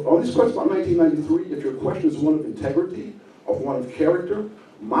 So on these questions about 1993, if your question is one of integrity, of one of character,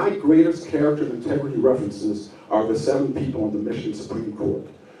 my greatest character and integrity references are the 7 people on the Michigan Supreme Court.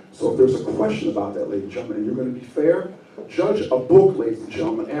 So if there's a question about that, ladies and gentlemen, and you're going to be fair, judge a book, ladies and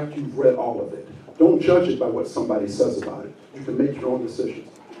gentlemen, after you've read all of it. Don't judge it by what somebody says about it. You can make your own decisions.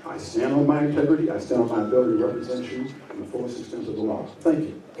 I stand on my integrity. I stand on my ability to represent you in the fullest extent of the law. Thank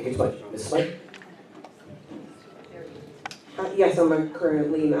you. Thank you so much. Ms. Slade? Yes, I'm a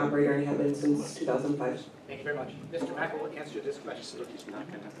current lean operator and have been since 2005. Thank you very much. Mr. Mack will answer this question.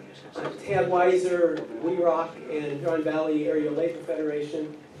 Tad Weiser, We Rock, and John Valley Area Labor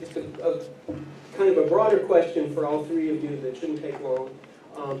Federation. Just a kind of a broader question for all three of you that shouldn't take long.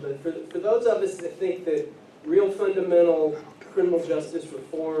 But for those of us that think that real fundamental criminal justice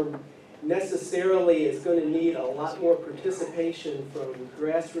reform necessarily is going to need a lot more participation from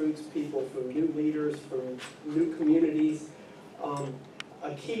grassroots people, from new leaders, from new communities,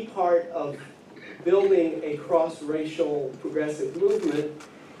 a key part of building a cross-racial progressive movement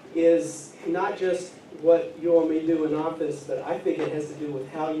is not just what you all may do in office, but I think it has to do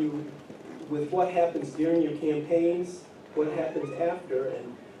with what happens during your campaigns, what happens after.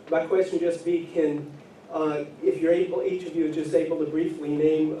 And my question just be, if you're able, each of you is just able to briefly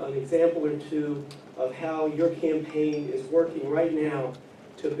name an example or two of how your campaign is working right now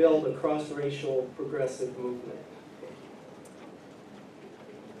to build a cross-racial progressive movement.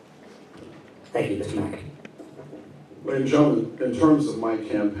 Thank you, Mr. Mack. Ladies and gentlemen, in terms of my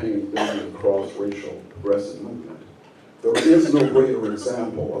campaign building a cross-racial progressive movement, there is no greater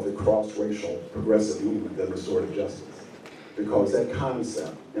example of a cross-racial progressive movement than restorative justice, because that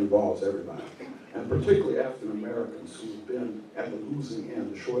concept involves everybody, and particularly African Americans who've been at the losing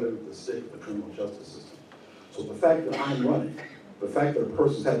end, the short end of the stick of the criminal justice system. So the fact that I'm running, the fact that a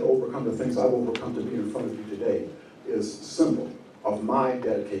person's had to overcome the things I've overcome to be in front of you today is symbol of my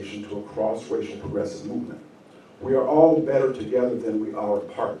dedication to a cross-racial progressive movement. We are all better together than we are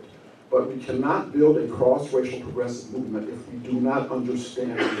apart, but we cannot build a cross-racial progressive movement if we do not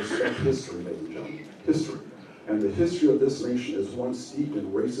understand and respect history, ladies and gentlemen. History. And the history of this nation is one steeped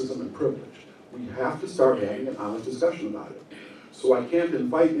in racism and privilege. We have to start having an honest discussion about it. So I can't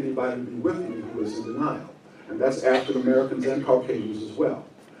invite anybody to be with me who is in denial, and that's African Americans and Caucasians as well.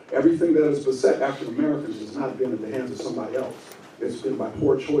 Everything that has beset African Americans has not been in the hands of somebody else. It's been by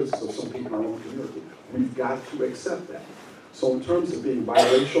poor choices of some people in our own community. We've got to accept that. So in terms of being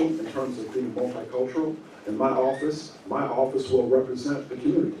biracial, in terms of being multicultural, in my office will represent the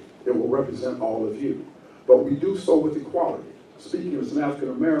community. It will represent all of you. But we do so with equality. Speaking as an African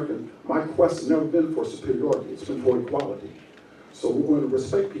American, my quest has never been for superiority, it's been for equality. So we're going to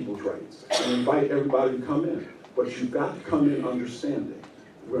respect people's rights and invite everybody to come in. But you've got to come in understanding.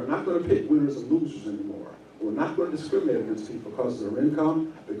 We're not going to pick winners and losers anymore. We're not going to discriminate against people because of their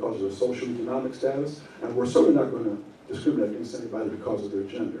income, because of their socioeconomic status, and we're certainly not going to discriminate against anybody because of their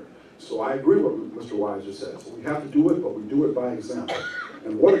gender. So I agree with what Mr. Weiser said. So we have to do it, but we do it by example.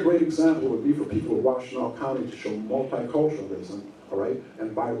 And what a great example would be for people of Washtenaw County to show multiculturalism, all right,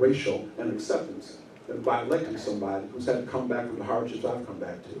 and biracial and acceptance, than by electing somebody who's had to come back from the hardships I've come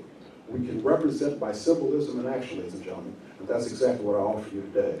back to. We can represent by symbolism and action, ladies and gentlemen, and that's exactly what I offer you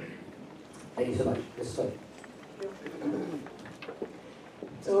today. Thank you so much. Ms. Slade.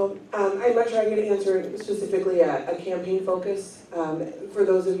 So I'm not sure I'm going to answer specifically a campaign focus. For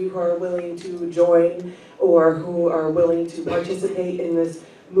those of you who are willing to join or who are willing to participate in this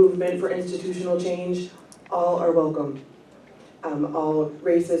movement for institutional change, all are welcome. All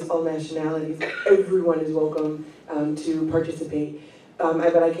races, all nationalities, everyone is welcome to participate.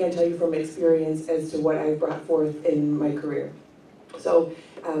 But I can tell you from experience as to what I've brought forth in my career. So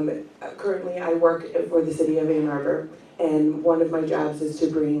currently I work for the city of Ann Arbor, and one of my jobs is to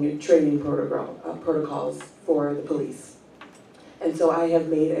bring training protocols for the police. And so I have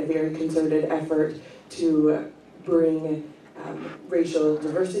made a very concerted effort to bring racial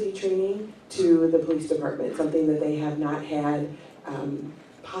diversity training to the police department, something that they have not had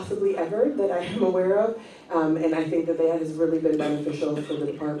possibly ever that I am aware of, and I think that has really been beneficial for the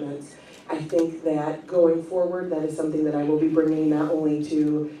departments. I think that going forward, that is something that I will be bringing not only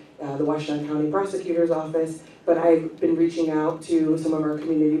to the Washtenaw County Prosecutor's office, but I've been reaching out to some of our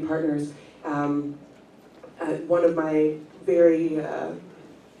community partners. One of my very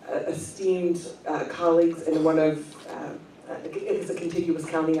esteemed colleagues in one of, it's a contiguous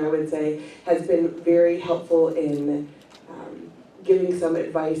county, I would say, has been very helpful in giving some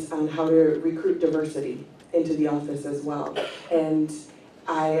advice on how to recruit diversity into the office as well. And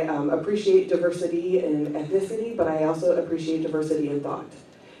I appreciate diversity in ethnicity, but I also appreciate diversity in thought.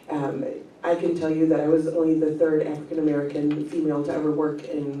 I can tell you that I was only the third African American female to ever work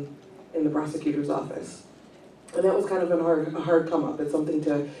in the prosecutor's office. And that was kind of a hard come up. It's something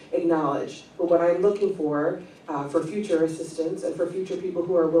to acknowledge. But what I'm looking for future assistants and for future people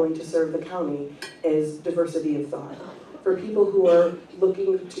who are willing to serve the county is diversity of thought. For people who are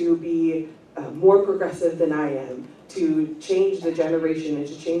looking to be more progressive than I am, to change the generation and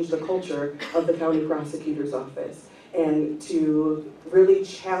to change the culture of the county prosecutor's office, and to really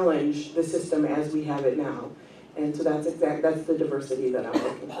challenge the system as we have it now. And so that's the diversity that I'm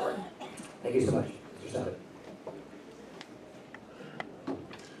looking for. Thank you so much, Mr. Sabat.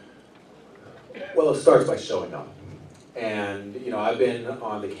 Well, it starts by showing up. And, you know, I've been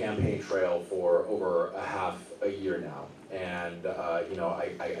on the campaign trail for over half a year now. And, you know,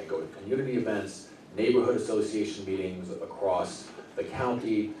 I go to community events, neighborhood association meetings across the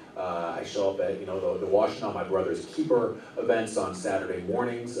county. I show up at, you know, the Washtenaw My Brother's Keeper events on Saturday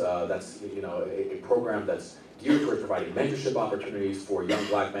mornings. That's, you know, a program that's geared towards providing mentorship opportunities for young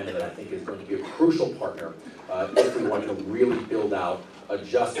black men that I think is going to be a crucial partner if we want to really build out a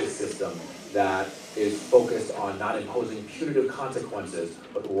justice system that is focused on not imposing punitive consequences,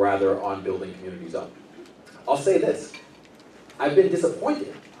 but rather on building communities up. I'll say this, I've been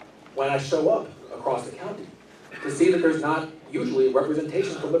disappointed when I show up across the county to see that there's not usually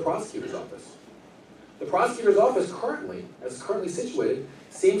representation from the prosecutor's office. The prosecutor's office currently, as it's currently situated,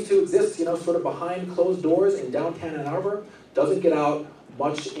 seems to exist, you know, sort of behind closed doors in downtown Ann Arbor, doesn't get out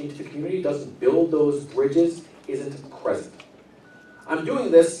much into the community, doesn't build those bridges, isn't present. I'm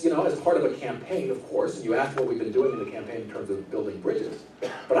doing this, you know, as part of a campaign, of course, and you asked what we've been doing in the campaign in terms of building bridges,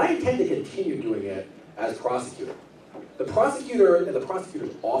 but I intend to continue doing it as prosecutor. The prosecutor and the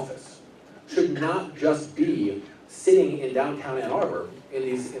prosecutor's office should not just be sitting in downtown Ann Arbor in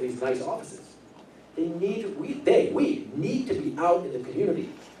these nice offices. We need to be out in the community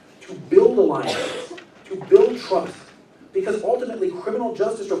to build alliances, to build trust, because ultimately criminal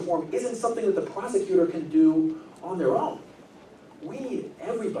justice reform isn't something that the prosecutor can do on their own. We need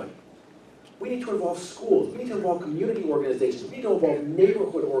everybody. We need to involve schools, we need to involve community organizations, we need to involve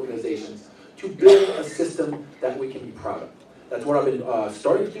neighborhood organizations to build a system that we can be proud of. That's what I've been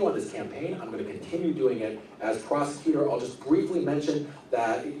starting to do on this campaign. I'm going to continue doing it as prosecutor. I'll just briefly mention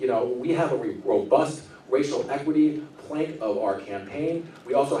that, you know, we have a robust racial equity plank of our campaign.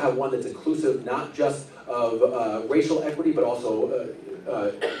 We also have one that's inclusive not just of racial equity, but also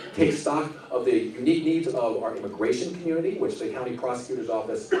takes stock of the unique needs of our immigration community, which the county prosecutor's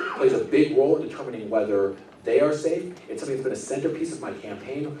office plays a big role in determining whether they are safe. It's something that's been a centerpiece of my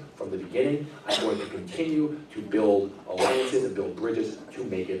campaign from the beginning. I'm going to continue to build alliances and build bridges to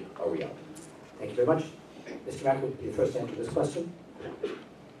make it a reality. Thank you very much. Mr. Mack will be the first to answer this question.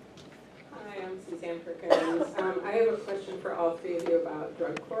 Hi, I'm Suzanne Perkins. I have a question for all three of you about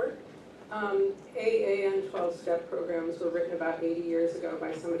drug court. AA and 12-step programs were written about 80 years ago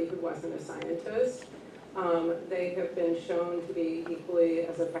by somebody who wasn't a scientist. They have been shown to be equally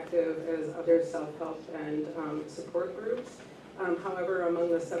as effective as other self-help and support groups. However, among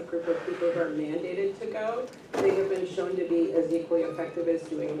the subgroup of people who are mandated to go, they have been shown to be as equally effective as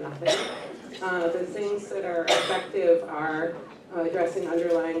doing nothing. The things that are effective are addressing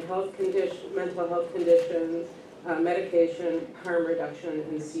underlying mental health conditions, medication, harm reduction,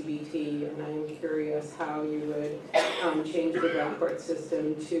 and CBT, and I'm curious how you would change the drug court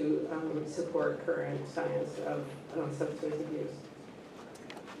system to support current science of substance abuse.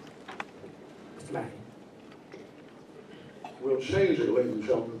 Mr. Mack. We'll change it, ladies and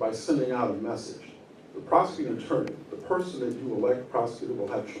gentlemen, by sending out a message. The prosecuting attorney, the person that you elect prosecutor, will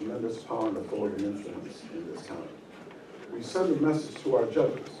have tremendous power and authority and influence in this county. We send a message to our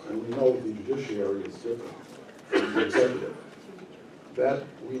judges, and we know the judiciary is different from the executive, that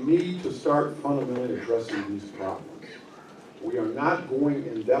we need to start fundamentally addressing these problems. We are not going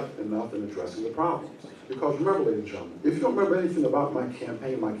in depth enough in addressing the problems. Because remember, ladies and gentlemen, if you don't remember anything about my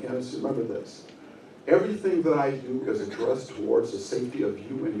campaign, my candidacy, remember this. Everything that I do is addressed towards the safety of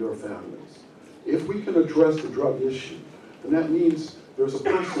you and your families. If we can address the drug issue, then that means there's a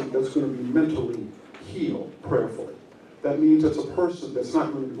person that's going to be mentally healed prayerfully. That means it's a person that's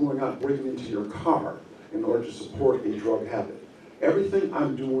not going to be going out breaking into your car in order to support a drug habit. Everything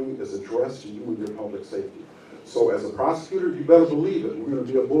I'm doing is addressed to you and your public safety. So as a prosecutor, you better believe it. We're going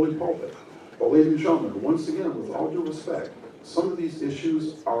to be a bully pulpit. But ladies and gentlemen, once again, with all due respect, some of these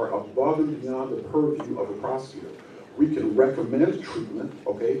issues are above and beyond the purview of a prosecutor. We can recommend treatment,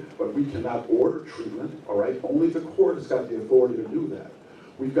 okay, but we cannot order treatment, all right? Only the court has got the authority to do that.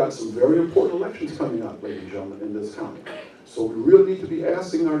 We've got some very important elections coming up, ladies and gentlemen, in this county. So we really need to be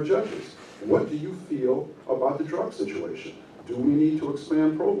asking our judges, what do you feel about the drug situation? Do we need to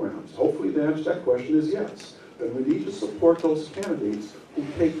expand programs? Hopefully the answer to that question is yes. Then we need to support those candidates who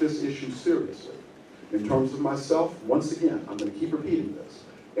take this issue seriously. In terms of myself, once again, I'm going to keep repeating this.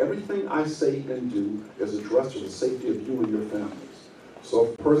 Everything I say and do is addressed to the safety of you and your families. So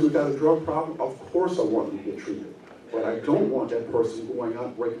if a person's got a drug problem, of course I want them to get treated. But I don't want that person going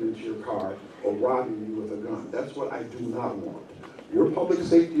out breaking into your car or robbing you with a gun. That's what I do not want. Your public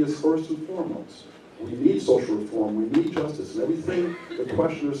safety is first and foremost. We need social reform, we need justice, and everything the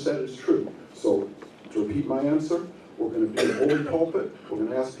questioner said is true. So, to repeat my answer, we're going to be a holy pulpit, we're going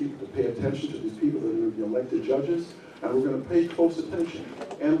to ask people to pay attention to these people that are going to be elected judges, and we're going to pay close attention.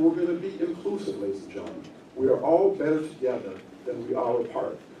 And we're going to be inclusive, ladies and gentlemen. We are all better together than we are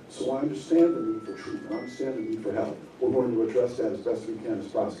apart. So I understand the need for treatment, I understand the need for help. We're going to address that as best we can as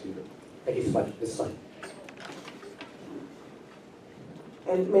prosecutor. Thank you so much. This side.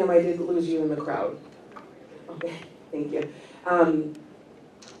 And ma'am, I did lose you in the crowd. Okay, thank you.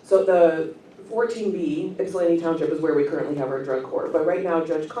 So the 14B, Ypsilanti Township is where we currently have our drug court. But right now,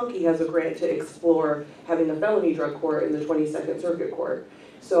 Judge Conkey has a grant to explore having a felony drug court in the 22nd Circuit Court.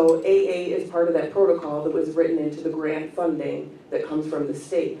 So AA is part of that protocol that was written into the grant funding that comes from the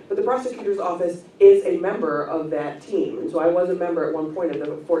state. But the prosecutor's office is a member of that team. And so I was a member at one point of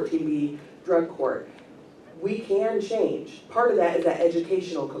the 14B drug court. We can change. Part of that is that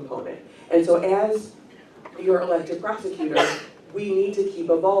educational component. And so as your elected prosecutor, we need to keep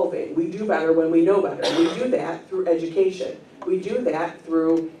evolving. We do better when we know better. We do that through education. We do that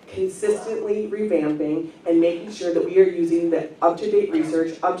through consistently revamping and making sure that we are using the up-to-date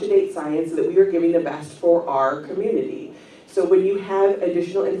research, up-to-date science, so that we are giving the best for our community. So when you have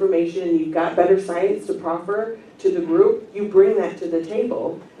additional information and you've got better science to proffer to the group, you bring that to the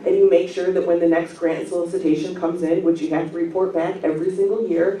table and you make sure that when the next grant solicitation comes in, which you have to report back every single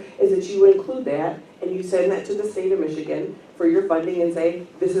year, is that you include that and you send that to the state of Michigan for your funding and say,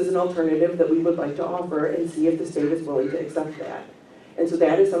 this is an alternative that we would like to offer, and see if the state is willing to accept that. And so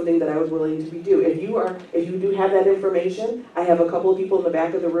that is something that I was willing to do. If you do have that information, I have a couple of people in the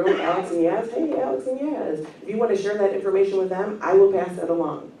back of the room, Alex and Yaz. Hey, Alex and Yaz. If you want to share that information with them, I will pass that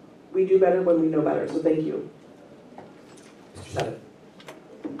along. We do better when we know better, so thank you. Mr. Sabat.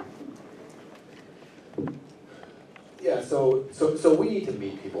 Yeah, so we need to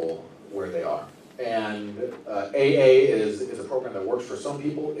meet people where they are. And AA is a program that works for some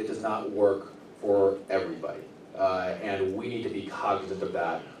people. It does not work for everybody. And we need to be cognizant of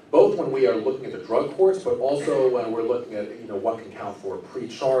that, both when we are looking at the drug courts, but also when we're looking at what can count for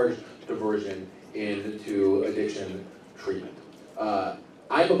pre-charge diversion into addiction treatment.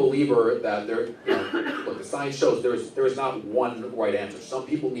 I'm a believer that look, the science shows there is not one right answer. Some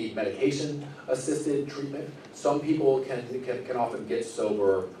people need medication-assisted treatment. Some people can often get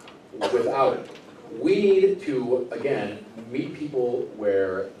sober without it. We need to, again, meet people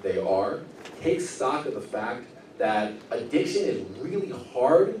where they are, take stock of the fact that addiction is really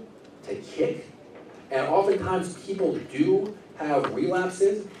hard to kick, and oftentimes people do have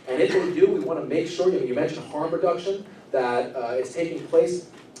relapses, and if they do, we want to make sure, you mentioned harm reduction, that it's taking place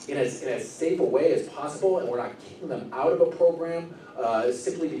in as safe a way as possible, and we're not kicking them out of a program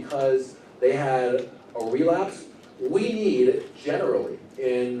simply because they had a relapse. We need, generally,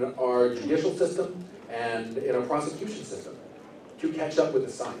 in our judicial system and in our prosecution system, to catch up with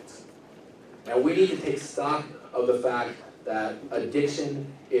the science. And we need to take stock of the fact that addiction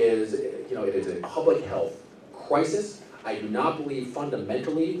is, it is a public health crisis. I do not believe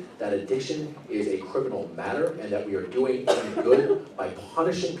fundamentally that addiction is a criminal matter and that we are doing any good by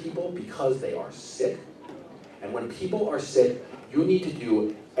punishing people because they are sick. And when people are sick, you need to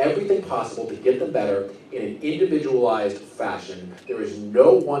do everything possible to get them better in an individualized fashion. There is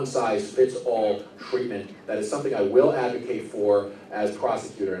no one-size-fits-all treatment. That is something I will advocate for as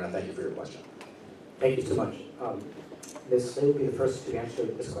prosecutor, and I thank you for your question. Thank you so much. Ms. Slay will be the first to answer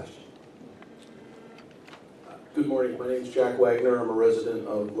this question. Good morning. My name is Jack Wagner. I'm a resident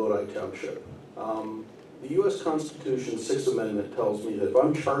of Lodi Township. The U.S. Constitution's Sixth Amendment tells me that if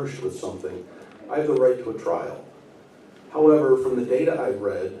I'm charged with something, I have the right to a trial. However, from the data I've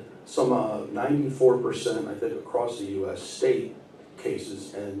read, some 94%, I think, across the U.S. state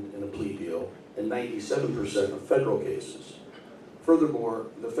cases end in a plea deal, and 97% of federal cases. Furthermore,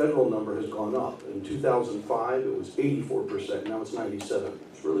 the federal number has gone up. In 2005, it was 84%, now it's 97%.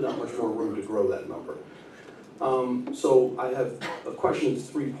 There's really not much more room to grow that number. So I have a question in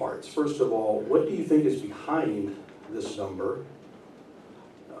three parts. First of all, what do you think is behind this number?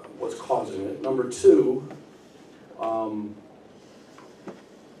 What's causing it? Number two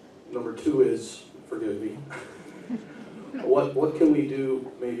is, forgive me, what can we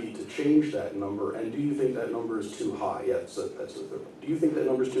do maybe to change that number? And do you think that number is too high? Yes, that's the third one. Do you think that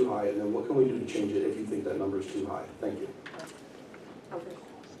number is too high? And then what can we do to change it if you think that number is too high? Thank you.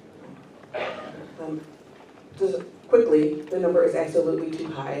 Just quickly, the number is absolutely too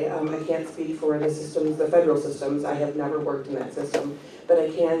high. I can't speak for the systems, the federal systems. I have never worked in that system, but I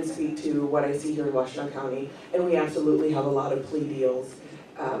can speak to what I see here in Washtenaw County, and we absolutely have a lot of plea deals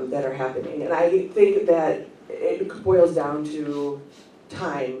that are happening. And I think that it boils down to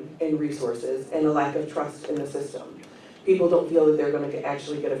time and resources and a lack of trust in the system. People don't feel that they're going to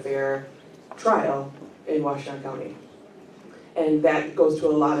actually get a fair trial in Washtenaw County. And that goes to a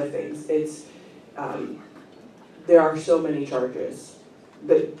lot of things. It's there are so many charges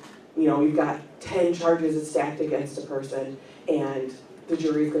that, you know, you've got 10 charges stacked against a person and the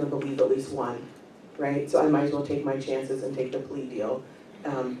jury's gonna believe at least one, right? So I might as well take my chances and take the plea deal.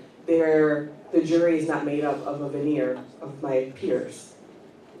 The jury is not made up of a veneer of my peers.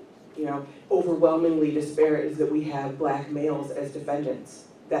 You know, overwhelmingly disparate is that we have black males as defendants.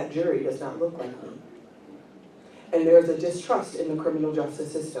 That jury does not look like them. And there's a distrust in the criminal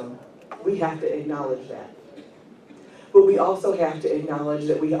justice system. We have to acknowledge that. But we also have to acknowledge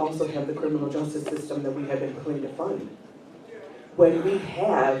that we also have the criminal justice system that we have been willing to fund. When we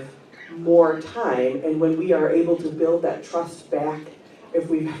have more time and when we are able to build that trust back, if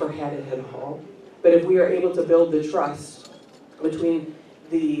we've ever had it at all, but if we are able to build the trust between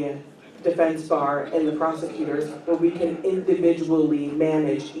the defense bar and the prosecutors, where we can individually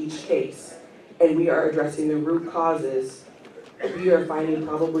manage each case, and we are addressing the root causes, we are finding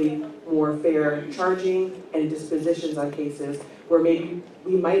probably more fair charging and dispositions on cases where maybe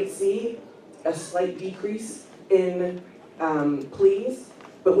we might see a slight decrease in pleas,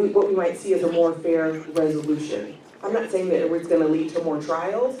 but what we might see is a more fair resolution. I'm not saying that it's going to lead to more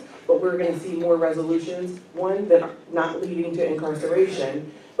trials, but we're going to see more resolutions, one, that are not leading to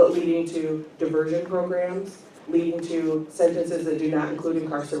incarceration, but leading to diversion programs, leading to sentences that do not include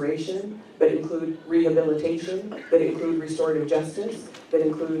incarceration, but include rehabilitation, that include restorative justice, that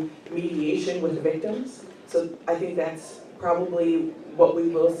include mediation with victims. So I think that's probably what we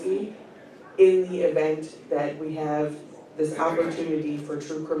will see in the event that we have this opportunity for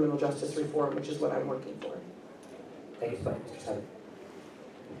true criminal justice reform, which is what I'm working for. Thank you, Mr. Senator.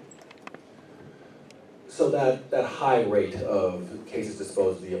 So that high rate of cases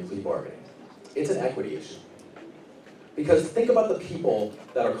disposed via plea bargaining, it's an equity issue. Because think about the people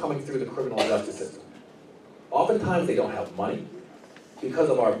that are coming through the criminal justice system. Oftentimes they don't have money because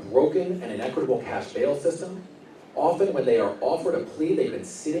of our broken and inequitable cash bail system. Often when they are offered a plea, they've been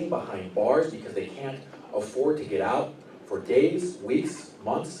sitting behind bars because they can't afford to get out for days, weeks,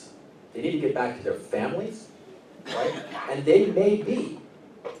 months. They need to get back to their families, right? And they may be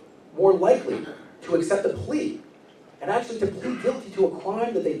more likely to accept a plea and actually to plead guilty to a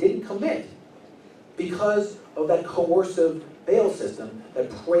crime that they didn't commit because of that coercive bail system that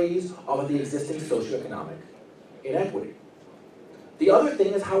preys on the existing socioeconomic inequity. The other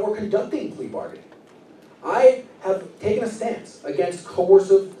thing is how we're conducting plea bargaining. I have taken a stance against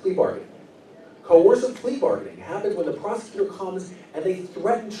coercive plea bargaining. Coercive plea bargaining happens when the prosecutor comes and they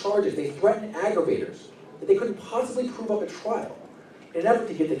threaten charges, they threaten aggravators that they couldn't possibly prove up at trial in an effort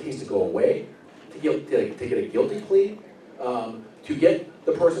to get the case to go away, to get a guilty plea, to get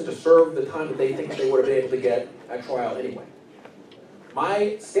the person to serve the time that they think they would have been able to get at trial anyway.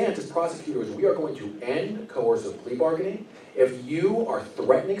 My stance as prosecutor is we are going to end coercive plea bargaining. If you are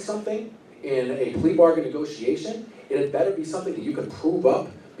threatening something in a plea bargain negotiation, it had better be something that you can prove up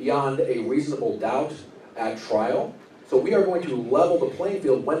beyond a reasonable doubt at trial. So we are going to level the playing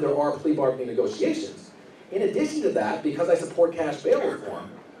field when there are plea bargaining negotiations. In addition to that, because I support cash bail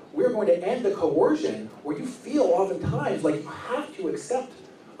reform, we're going to end the coercion where you feel oftentimes like you have to accept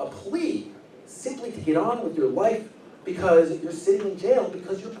a plea simply to get on with your life because you're sitting in jail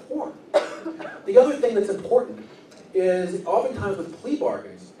because you're poor. The other thing that's important is oftentimes with plea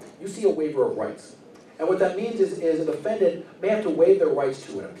bargains, you see a waiver of rights. And what that means is a defendant may have to waive their rights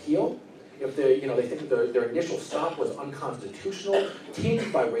to an appeal if they think that their initial stop was unconstitutional,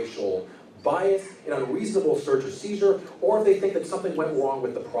 tainted by racial bias, an unreasonable search or seizure, or if they think that something went wrong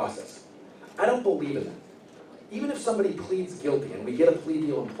with the process. I don't believe in that. Even if somebody pleads guilty and we get a plea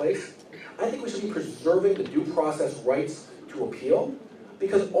deal in place, I think we should be preserving the due process rights to appeal,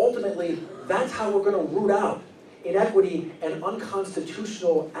 because ultimately that's how we're going to root out inequity and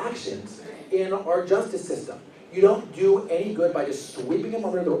unconstitutional actions in our justice system. You don't do any good by just sweeping them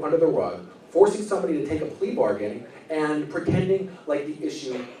under the rug, forcing somebody to take a plea bargain, and pretending like the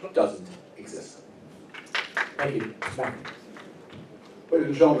issue doesn't exist. Thank you. Ladies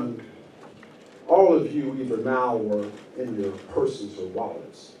and gentlemen, all of you either now or in your purses or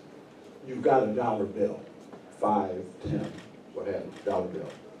wallets, you've got a dollar bill, 5, 10, what have you, dollar bill.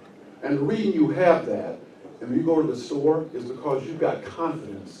 And the reason you have that And when you go to the store, it's because you've got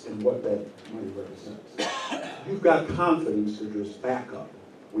confidence in what that money represents. You've got confidence that there's backup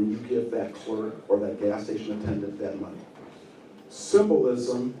when you give that clerk or that gas station attendant that money.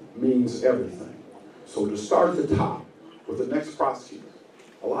 Symbolism means everything. So to start at the top with the next prosecutor,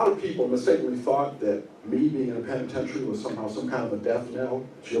 a lot of people mistakenly thought that me being in a penitentiary was somehow some kind of a death knell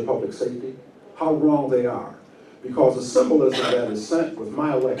to your public safety. How wrong they are. Because the symbolism that is sent with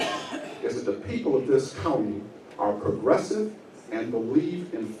my election is that the people of this county are progressive and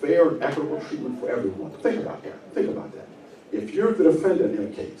believe in fair and equitable treatment for everyone. Think about that. Think about that. If you're the defendant in a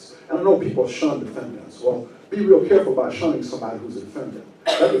case, and I know people shun defendants, well, be real careful about shunning somebody who's a defendant.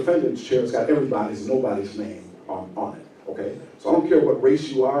 That defendant's chair's got everybody's and nobody's name on it, okay? So I don't care what race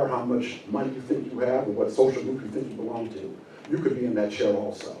you are, how much money you think you have, or what social group you think you belong to. You could be in that chair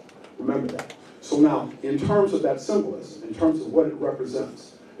also. Remember that. So now, in terms of that symbolism, in terms of what it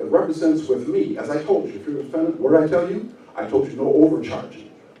represents with me, as I told you, if you're a defendant, what did I tell you? I told you no overcharging,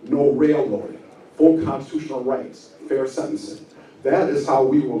 no railroading, full constitutional rights, fair sentencing. That is how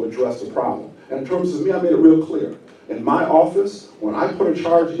we will address the problem. And in terms of me, I made it real clear. In my office, when I put a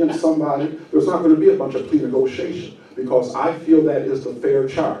charge against somebody, there's not going to be a bunch of plea negotiation because I feel that is the fair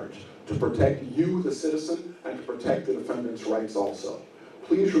charge to protect you, the citizen, and to protect the defendant's rights also.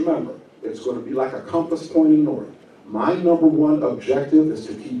 Please remember, it's going to be like a compass pointing north. My number one objective is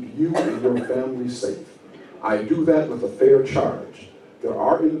to keep you and your family safe. I do that with a fair charge. There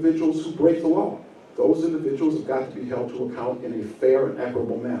are individuals who break the law. Those individuals have got to be held to account in a fair and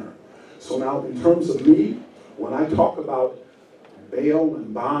equitable manner. So now, in terms of me, when I talk about bail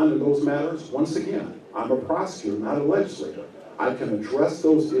and bond and those matters, once again, I'm a prosecutor, not a legislator. I can address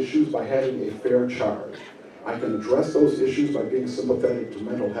those issues by having a fair charge. I can address those issues by being sympathetic to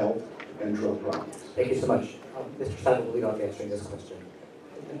mental health and drug problems. Thank you so much. Mr. Sadler will lead off answering this question.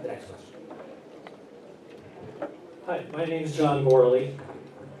 The next question. Hi, my name is John Morley.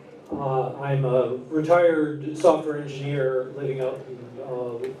 I'm a retired software engineer living out in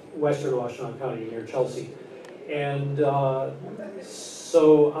western Washtenaw County near Chelsea. And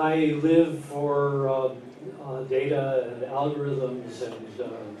so I live for data and algorithms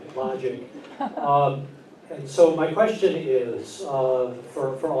and logic. And so my question is,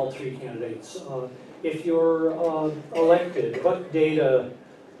 for all three candidates, if you're elected, what data,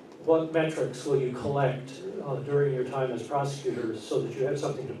 what metrics will you collect during your time as prosecutors so that you have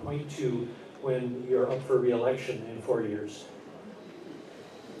something to point to when you're up for re-election in 4 years?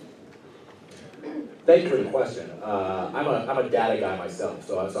 Thank you for the question. I'm a data guy myself,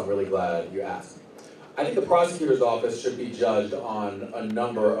 so I'm really glad you asked. I think the prosecutor's office should be judged on a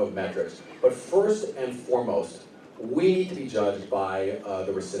number of metrics, but first and foremost, we need to be judged by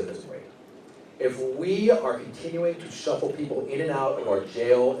the recidivism rate. If we are continuing to shuffle people in and out of our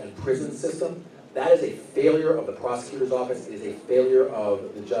jail and prison system, that is a failure of the prosecutor's office. It is a failure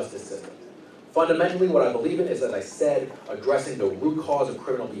of the justice system. Fundamentally, what I believe in is, as I said, addressing the root cause of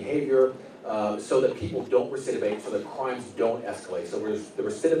criminal behavior so that people don't recidivate, so that crimes don't escalate. So the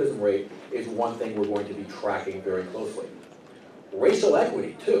recidivism rate is one thing we're going to be tracking very closely. Racial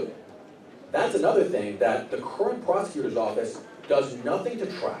equity, too. That's another thing that the current prosecutor's office does nothing to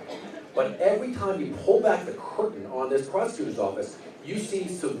track. But every time you pull back the curtain on this prosecutor's office, you see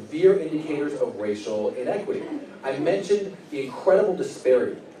severe indicators of racial inequity. I mentioned the incredible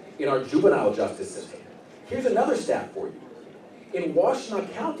disparity in our juvenile justice system. Here's another stat for you. In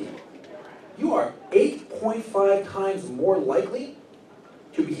Washtenaw County, you are 8.5 times more likely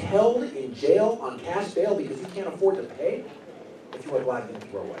to be held in jail on cash bail because you can't afford to pay if you are black and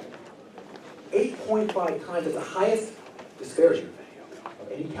if you are white. 8.5 times is the highest disparity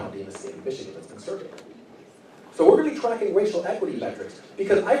of any county in the state of Michigan that's been surveyed. So we're going to be tracking racial equity metrics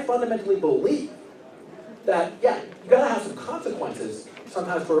because I fundamentally believe that, yeah, you got to have some consequences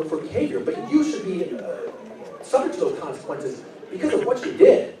sometimes for behavior, but you should be subject to those consequences because of what you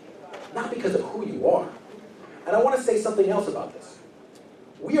did, not because of who you are. And I want to say something else about this.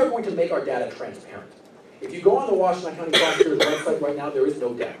 We are going to make our data transparent. If you go on the Washtenaw County Prosecutor's website right now, there is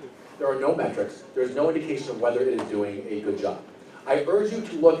no data. There are no metrics. There is no indication of whether it is doing a good job. I urge you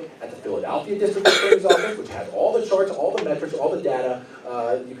to look at the Philadelphia District Attorney's Office, which has all the charts, all the metrics, all the data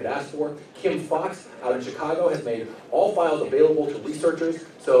you could ask for. Kim Fox out in Chicago has made all files available to researchers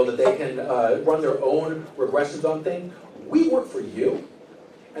so that they can run their own regressions on things. We work for you,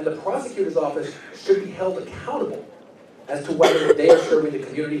 and the prosecutor's office should be held accountable as to whether they are serving the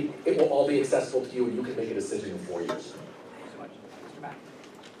community. It will all be accessible to you, and you can make a decision in 4 years.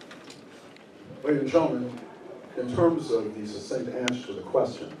 Ladies and gentlemen, in terms of the succinct answer to the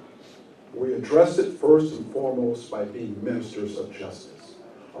question, we address it first and foremost by being ministers of justice.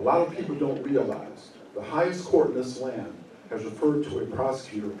 A lot of people don't realize The highest court in this land has referred to a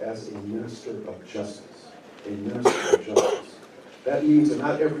prosecutor as a minister of justice. A minister of justice. That means that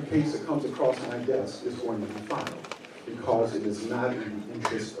not every case that comes across my desk is going to be filed because it is not in the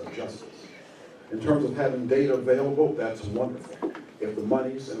interest of justice. In terms of having data available, that's wonderful if the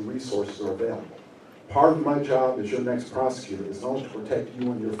monies and resources are available. Part of my job as your next prosecutor is not only to protect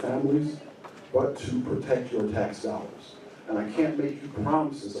you and your families, but to protect your tax dollars. And I can't make you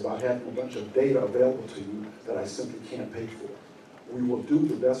promises about having a bunch of data available to you that I simply can't pay for. We will do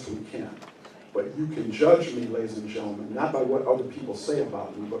the best we can. But you can judge me, ladies and gentlemen, not by what other people say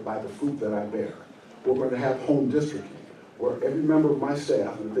about me, but by the fruit that I bear. We're going to have home districting, where every member of my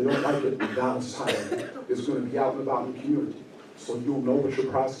staff, and if they don't like it, McDonald's hiring, is going to be out and about in the community. So you'll know what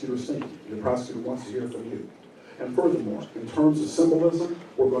your prosecutor is thinking. Your prosecutor wants to hear from you. And furthermore, in terms of symbolism,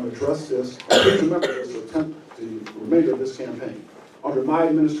 we're going to address this. Please remember this to attempt the remainder of this campaign. Under my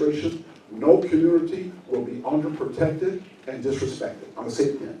administration, no community will be underprotected and disrespected. I'm going to say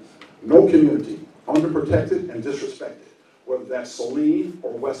it again. No community underprotected and disrespected, whether that's Saline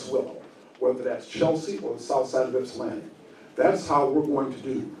or West Willow, whether that's Chelsea or the south side of Ypsilanti. That's how we're going to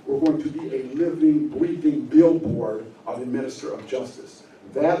do. We're going to be a living, breathing billboard of the minister of justice.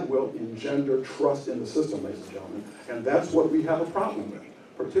 That will engender trust in the system, ladies and gentlemen, and that's what we have a problem with,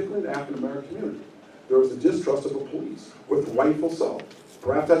 particularly in the African American community. There is a distrust of the police, with rightful so.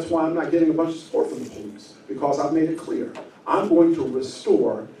 Perhaps that's why I'm not getting a bunch of support from the police, because I've made it clear. I'm going to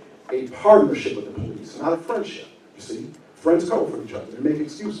restore a partnership with the police, not a friendship. You see, friends cover for each other, they make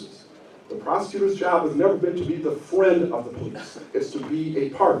excuses. The prosecutor's job has never been to be the friend of the police. It's to be a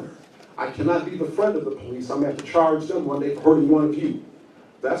partner. I cannot be the friend of the police. I'm going to have to charge them one day for hurting one of you.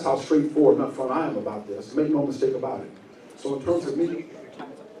 That's how straightforward and upfront I am about this. Make no mistake about it. So in terms of me,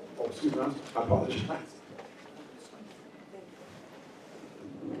 oh, excuse me, I apologize.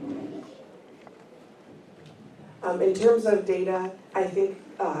 In terms of data, I think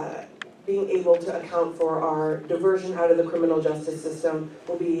being able to account for our diversion out of the criminal justice system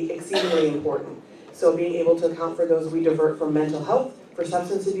will be exceedingly important. So being able to account for those we divert from mental health, for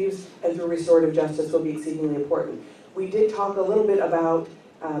substance abuse, and through restorative justice will be exceedingly important. We did talk a little bit about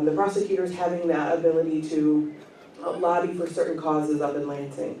the prosecutors having the ability to lobby for certain causes up in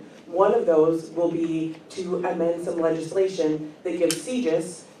Lansing. One of those will be to amend some legislation that gives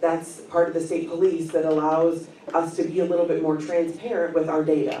CJIS, that's part of the state police, that allows us to be a little bit more transparent with our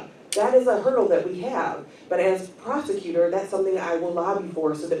data. That is a hurdle that we have, but as prosecutor, that's something I will lobby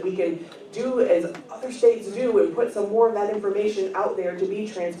for so that we can do as other states do and put some more of that information out there to be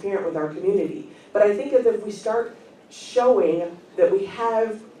transparent with our community. But I think that if we start showing that we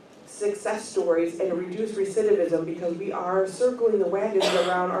have success stories and reduce recidivism, because we are circling the wagons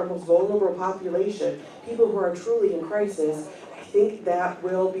around our most vulnerable population, people who are truly in crisis, I think that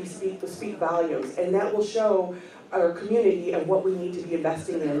will speak volumes, and that will show our community of what we need to be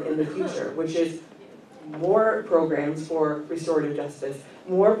investing in the future, which is more programs for restorative justice,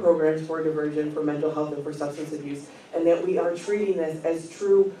 more programs for diversion, for mental health, and for substance abuse, and that we are treating this as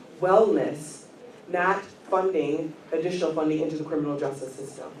true wellness, not additional funding into the criminal justice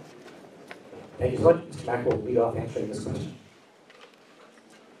system. Thank you so much. Mr. Mack will lead off answering this question.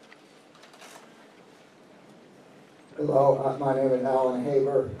 Hello, my name is Alan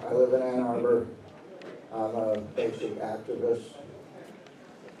Haber. I live in Ann Arbor. I'm a basic activist.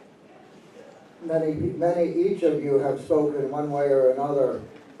 Each of you have spoken one way or another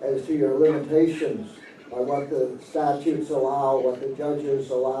as to your limitations by what the statutes allow, what the judges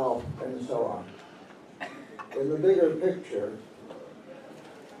allow, and so on. In the bigger picture,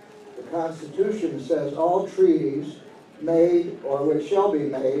 the Constitution says all treaties made or which shall be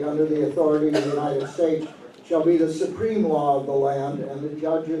made under the authority of the United States shall be the supreme law of the land, and the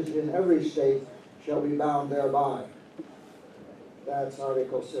judges in every state shall be bound thereby. That's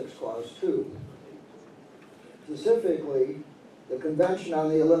Article 6, Clause 2. Specifically, the Convention on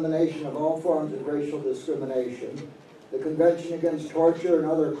the Elimination of All Forms of Racial Discrimination, the Convention Against Torture and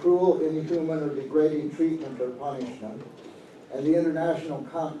Other Cruel, Inhuman, or Degrading Treatment or Punishment, and the International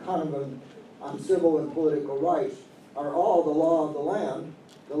Covenant on Civil and Political Rights are all the law of the land,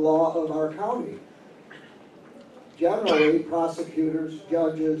 the law of our county. Generally, prosecutors,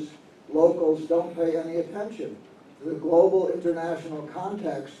 judges, locals don't pay any attention to the global international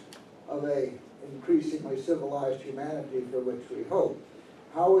context of a increasingly civilized humanity for which we hope.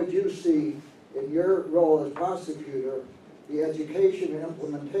 How would you see, in your role as prosecutor, the education and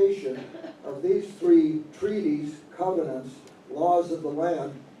implementation of these three treaties, covenants, laws of the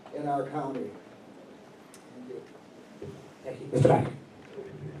land in our county? Thank you. Thank you. Mr.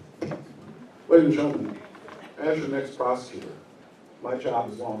 Mack. Ladies and gentlemen, as your next prosecutor, my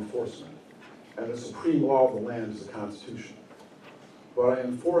job is law enforcement. and the supreme law of the land is the Constitution. But I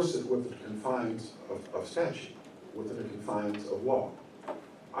enforce it within the confines of statute, within the confines of law.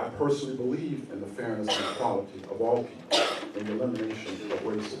 I personally believe in the fairness and equality of all people, in the elimination of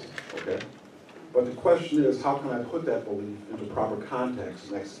racism, okay? But the question is, how can I put that belief into proper context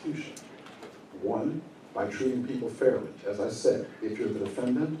and execution? One, by treating people fairly. As I said, if you're the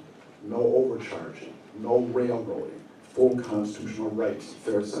defendant, no overcharging, no railroading, full constitutional rights,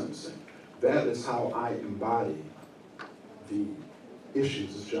 fair sentencing. That is how I embody the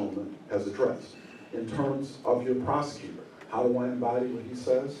issues this gentleman has addressed. In terms of your prosecutor, how do I embody what he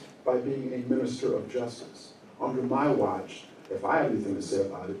says? By being a minister of justice. Under my watch, if I have anything to say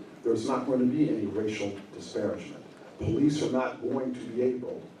about it, there's not going to be any racial disparagement. Police are not going to be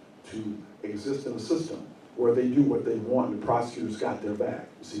able to exist in a system where they do what they want and the prosecutors got their back.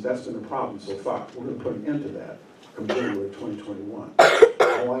 You see, that's been a problem so far. We're going to put an end to that come January 2021.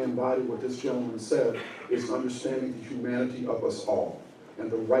 How I embody what this gentleman said is understanding the humanity of us all and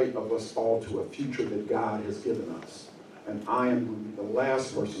the right of us all to a future that God has given us. And I am the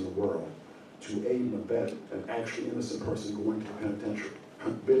last person in the world to aid and abet an actually innocent person going to the penitentiary.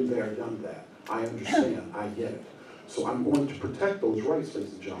 I've been there, done that. I understand, I get it. So I'm going to protect those rights,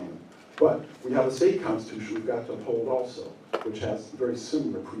 ladies and gentlemen. But we have a state constitution we've got to uphold also, which has very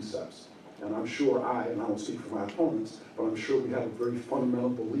similar precepts. And I'm sure and I don't speak for my opponents, but I'm sure we have a very fundamental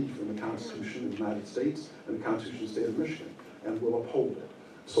belief in the Constitution of the United States and the Constitution of the state of Michigan, and we'll uphold it.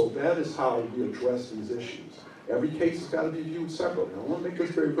 So that is how we address these issues. Every case has got to be viewed separately. I want to make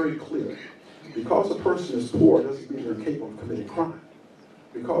this very, very clear. Because a person is poor doesn't mean they're incapable of committing crime.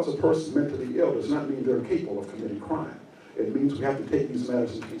 Because a person is mentally ill does not mean they're incapable of committing crime. It means we have to take these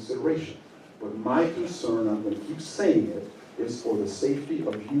matters into consideration. But my concern, I'm going to keep saying it, is for the safety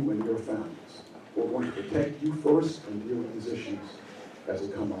of you and your families. We're going to protect you first and deal with these issues as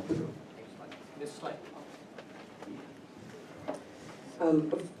they come up through.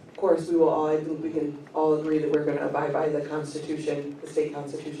 Of course, I think we can all agree that we're going to abide by the Constitution, the state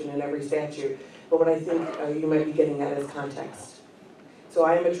Constitution, and every statute. But what I think you might be getting at is context. So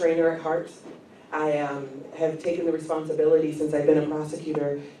I am a trainer at heart. I have taken the responsibility since I've been a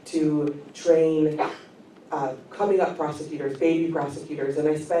prosecutor to train coming up prosecutors, baby prosecutors, and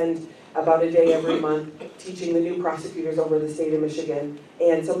I spend about a day every month teaching the new prosecutors over the state of Michigan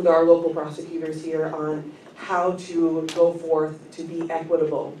and some of our local prosecutors here on how to go forth to be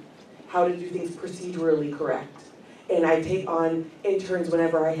equitable, how to do things procedurally correct. And I take on interns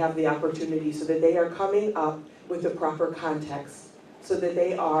whenever I have the opportunity so that they are coming up with the proper context, so that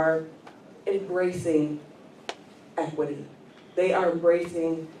they are embracing equity. They are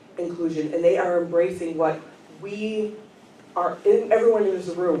embracing inclusion, and they are embracing what we are, everyone in this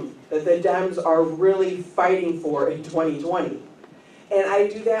room, that the Dems are really fighting for in 2020. And I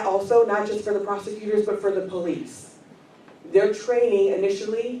do that also not just for the prosecutors, but for the police. Their training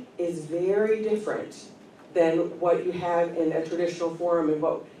initially is very different than what you have in a traditional forum and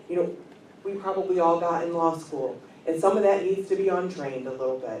what, we probably all got in law school. And some of that needs to be untrained a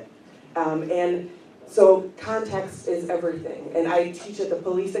little bit. And so context is everything. And I teach at the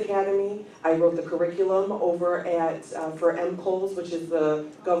Police Academy. I wrote the curriculum over at, for MCOLS, which is the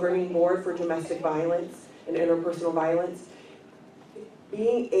governing board for domestic violence and interpersonal violence.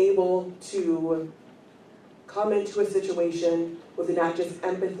 Being able to come into a situation with not just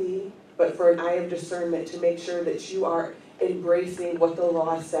empathy, but for an eye of discernment to make sure that you are embracing what the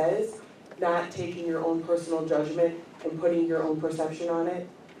law says, not taking your own personal judgment and putting your own perception on it.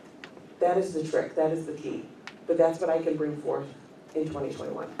 That is the trick, that is the key. But that's what I can bring forth in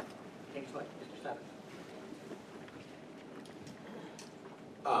 2021. Thanks, Mike. Mr.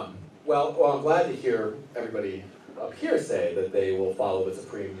 Savage. Well, I'm glad to hear everybody up here say that they will follow the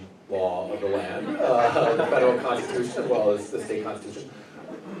supreme law of the land, the federal constitution, as well as the state constitution.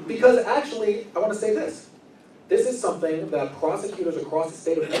 Because actually, I want to say this. This is something that prosecutors across the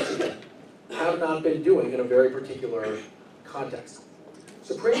state of Michigan have not been doing in a very particular context.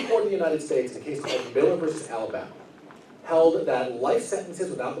 Supreme Court of the United States, in a case called Miller versus Alabama, held that life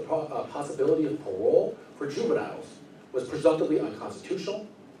sentences without the possibility of parole for juveniles was presumptively unconstitutional.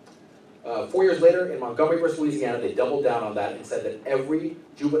 4 years later, in Montgomery versus Louisiana, they doubled down on that and said that every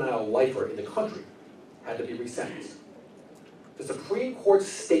juvenile lifer in the country had to be resentenced. The Supreme Court's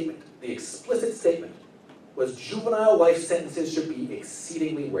statement, the explicit statement, was juvenile life sentences should be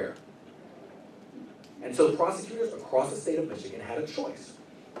exceedingly rare. And so prosecutors across the state of Michigan had a choice.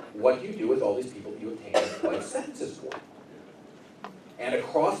 What do you do with all these people that you obtain life sentences for? And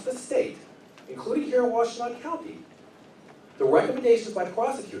across the state, including here in Washtenaw County, the recommendations by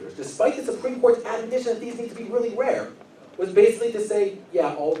prosecutors, despite the Supreme Court's admonition that these need to be really rare, was basically to say,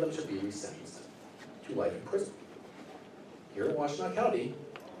 yeah, all of them should be resentenced. to life in prison. Here in Washtenaw County,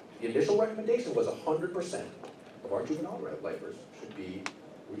 the initial recommendation was 100% of our juvenile lifers should be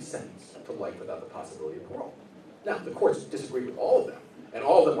resentenced to life without the possibility of parole. Now, the courts disagreed with all of them, and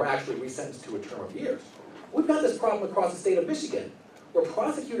all of them were actually resentenced to a term of years. We've got this problem across the state of Michigan, where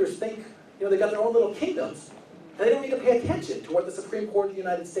prosecutors think, they've got their own little kingdoms, and they don't need to pay attention to what the Supreme Court of the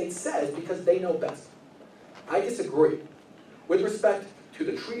United States says because they know best. I disagree. With respect to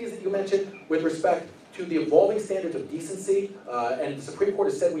the treaties that you mentioned, with respect to the evolving standards of decency, and the Supreme Court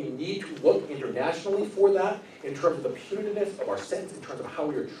has said we need to look internationally for that in terms of the punitiveness of our sentence, in terms of how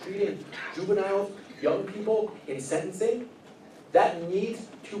we are treating juveniles, young people in sentencing. That needs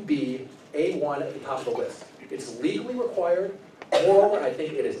to be A1 at the top of the list. It's legally required. Moreover, I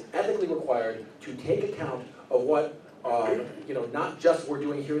think it is ethically required to take account of what, not just we're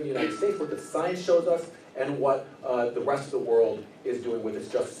doing here in the United States, what the science shows us, and what the rest of the world is doing with its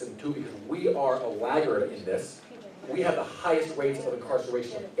justice system too, because we are a laggard in this. We have the highest rates of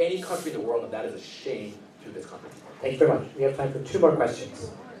incarceration of any country in the world, and that is a shame to this country. Thank you very much. We have time for 2 more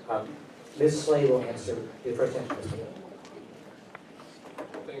questions. Ms. Slay will answer the first answer.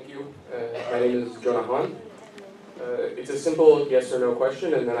 Thank you. My name is Jonah Hahn. It's a simple yes or no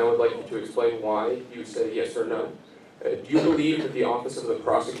question, and then I would like you to explain why you say yes or no. Do you believe that the Office of the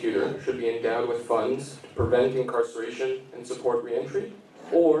Prosecutor should be endowed with funds to prevent incarceration and support reentry?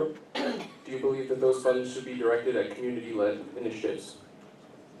 Or do you believe that those funds should be directed at community-led initiatives?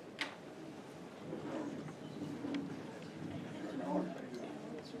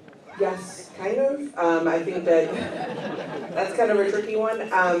 Yes, kind of. I think that that's kind of a tricky one.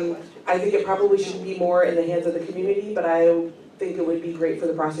 I think it probably should be more in the hands of the community, but I think it would be great for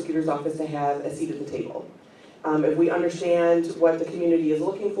the prosecutor's office to have a seat at the table. If we understand what the community is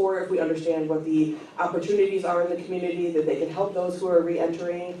looking for, if we understand what the opportunities are in the community, that they can help those who are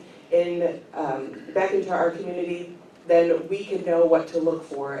re-entering back into our community, then we can know what to look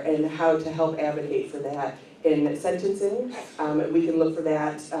for and how to help advocate for that in sentencing. We can look for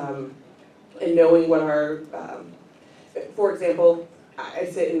that in knowing what our, for example, I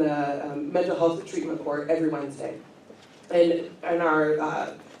sit in the mental health treatment court every Wednesday. And in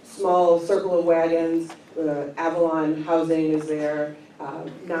our small circle of wagons, Avalon Housing is there,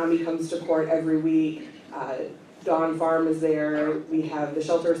 NAMI comes to court every week, Dawn Farm is there, we have the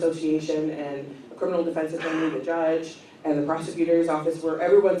Shelter Association and a criminal defense attorney, the judge, and the prosecutor's office, where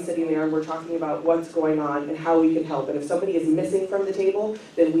everyone's sitting there and we're talking about what's going on and how we can help. And if somebody is missing from the table,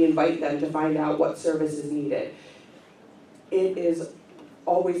 then we invite them to find out what service is needed. It is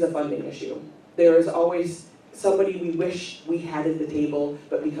always a funding issue. There is always somebody we wish we had at the table,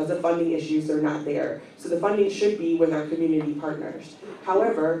 but because of funding issues, they're not there. So the funding should be with our community partners.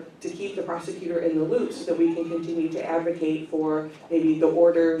 However, to keep the prosecutor in the loop so that we can continue to advocate for maybe the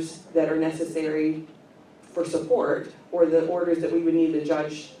orders that are necessary for support, or the orders that we would need the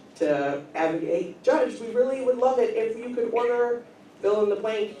judge to advocate. Judge, we really would love it if you could order fill in the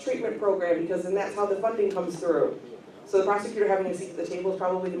blank treatment program, because then that's how the funding comes through. So the prosecutor having a seat at the table is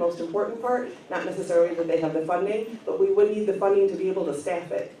probably the most important part, not necessarily that they have the funding, but we would need the funding to be able to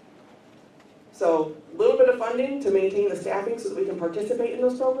staff it. So a little bit of funding to maintain the staffing so that we can participate in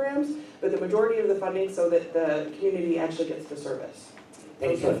those programs, but the majority of the funding so that the community actually gets the service.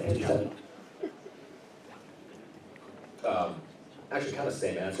 Thank you. Actually, kind of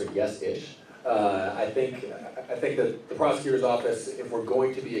same answer, yes-ish. I think that the prosecutor's office, if we're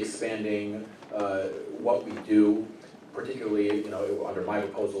going to be expanding what we do, particularly under my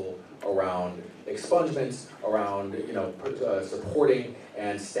proposal around expungements, around supporting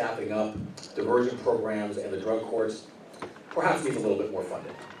and staffing up diversion programs and the drug courts, perhaps needs a little bit more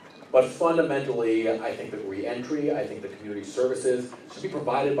funding. But fundamentally, I think that re-entry, I think the community services should be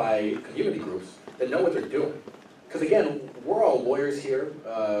provided by community groups that know what they're doing. Because again, we're all lawyers here.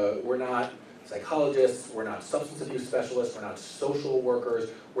 We're not psychologists, we're not substance abuse specialists, we're not social workers,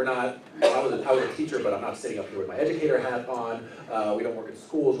 we're not, I was a teacher, but I'm not sitting up here with my educator hat on. We don't work in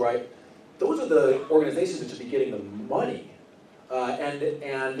schools, right? Those are the organizations that should be getting the money.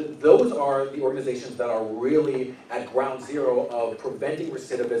 And those are the organizations that are really at ground zero of preventing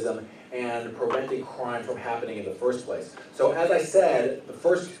recidivism and preventing crime from happening in the first place. So as I said, the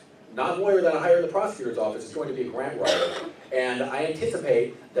first non-lawyer that I hire in the prosecutor's office is going to be a grant writer. And I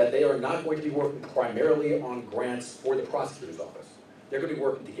anticipate that they are not going to be working primarily on grants for the prosecutor's office. They're going to be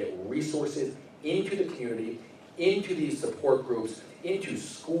working to get resources into the community, into these support groups, into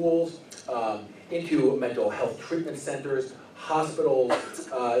schools, into mental health treatment centers, hospitals,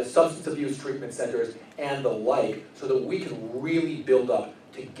 substance abuse treatment centers, and the like, so that we can really build up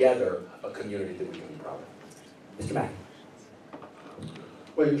together a community that we can be proud of. Mr. Mack.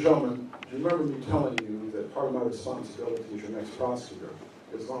 Ladies and gentlemen, you remember me telling you that part of my responsibility as your next prosecutor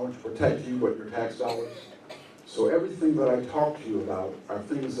is going to protect you with your tax dollars? So everything that I talk to you about are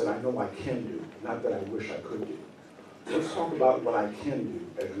things that I know I can do, not that I wish I could do. Let's talk about what I can do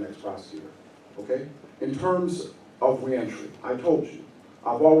as your next prosecutor, okay? In terms of reentry, I told you,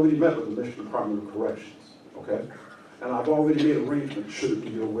 I've already met with the Michigan Department of Corrections, okay? And I've already made arrangements, should it be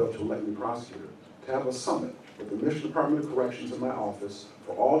your will to elect me prosecutor, to have a summit with the Michigan Department of Corrections in my office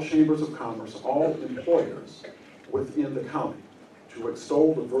for all chambers of commerce, all employers within the county, to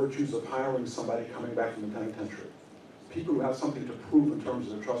extol the virtues of hiring somebody coming back from the penitentiary. People who have something to prove in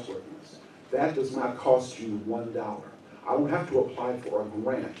terms of their trustworthiness. That does not cost you $1. I don't have to apply for a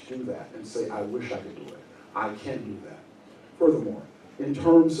grant to do that and say, I wish I could do it. I can do that. Furthermore, in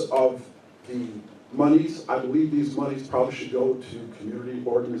terms of the monies, I believe these monies probably should go to community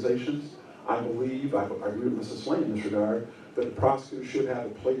organizations. I believe, I agree with Mrs. Slane in this regard, that the prosecutor should have a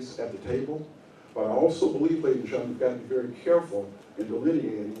place at the table. But I also believe, ladies and gentlemen, we've got to be very careful in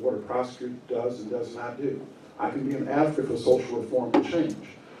delineating what a prosecutor does and does not do. I can be an advocate for social reform and change,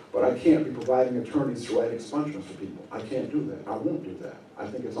 but I can't be providing attorneys to write expungements for people. I can't do that. I won't do that. I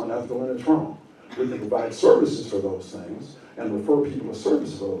think it's unethical and it's wrong. We can provide services for those things and refer people to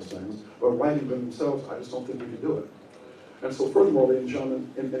service for those things, but writing them themselves, I just don't think we can do it. And so furthermore, ladies and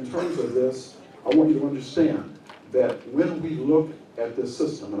gentlemen, in terms of this, I want you to understand that when we look at this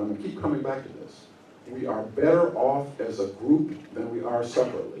system, and I'm going to keep coming back to this, we are better off as a group than we are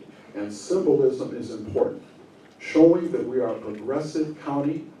separately. And symbolism is important. Showing that we are a progressive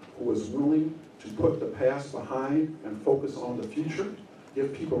county who is willing to put the past behind and focus on the future,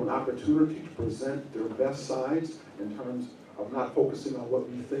 give people an opportunity to present their best sides in terms of not focusing on what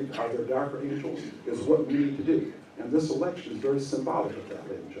we think are their darker angels, is what we need to do. And this election is very symbolic of that,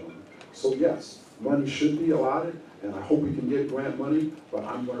 ladies and gentlemen. So yes, money should be allotted, and I hope we can get grant money, but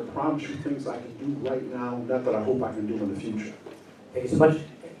I'm going to promise you things I can do right now, not that I hope I can do in the future. Thank you so much.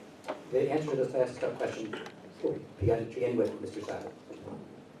 The answer to this last question, we'll begin with Mr. Saddle.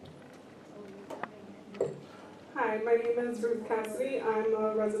 Hi, my name is Ruth Cassidy. I'm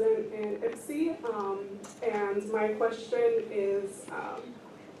a resident in Ipsy, and my question is,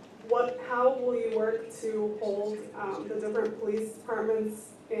 how will you work to hold the different police departments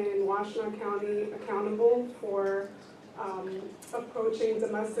in Washtenaw County accountable for approaching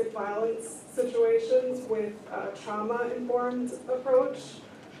domestic violence situations with a trauma-informed approach?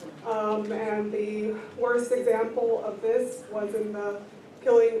 And the worst example of this was in the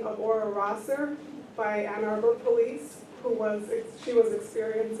killing of Ora Rosser by Ann Arbor police, she was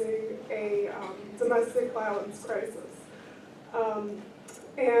experiencing a domestic violence crisis.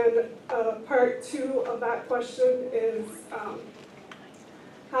 And part two of that question is,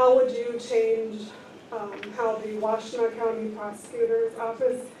 how would you change how the Washtenaw County Prosecutor's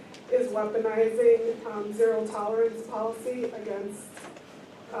Office is weaponizing zero tolerance policy against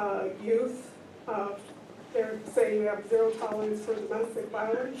youth? They're saying we have zero tolerance for domestic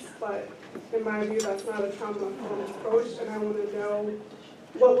violence, but in my view, that's not a trauma-informed approach, and I want to know,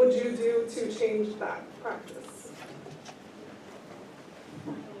 what would you do to change that practice?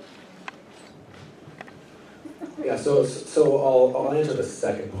 Yeah, so I'll answer the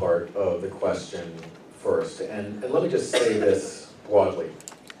second part of the question first, and let me just say this broadly.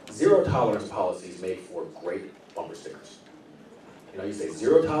 Zero tolerance policies make for great bumper stickers. You know, you say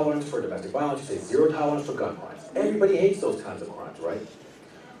zero tolerance for domestic violence, you say zero tolerance for gun crimes. Everybody hates those kinds of crimes, right?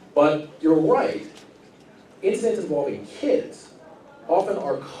 But you're right, incidents involving kids often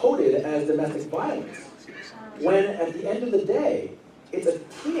are coded as domestic violence, when at the end of the day, it's a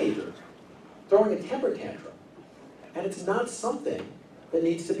teenager throwing a temper tantrum. And it's not something that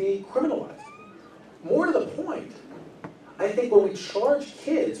needs to be criminalized. More to the point, I think when we charge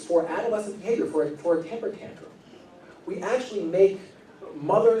kids for adolescent behavior, for a temper tantrum, we actually make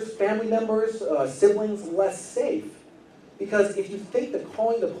mothers, family members, siblings less safe. Because if you think that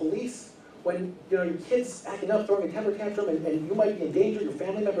calling the police when your kid's acting up, throwing a temper tantrum, and you might be in danger, your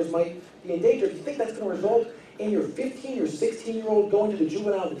family members might be in danger, if you think that's going to result in your 15 or 16-year-old going to the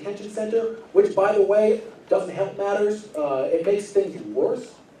juvenile detention center, which, by the way, doesn't help matters, it makes things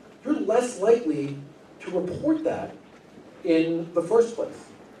worse, you're less likely to report that in the first place.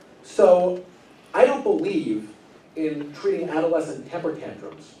 So I don't believe in treating adolescent temper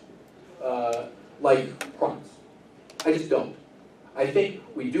tantrums like crimes. I just don't. I think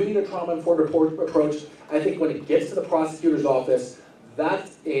we do need a trauma-informed approach. I think when it gets to the prosecutor's office,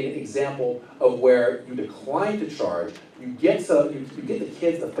 that's an example of where you decline to charge, you get the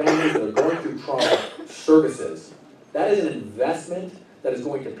kids, the families that are going through trauma services. That is an investment that is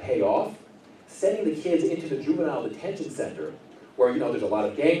going to pay off. Sending the kids into the juvenile detention center, where there's a lot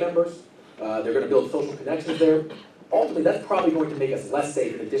of gang members, They're going to build social connections there. Ultimately, that's probably going to make us less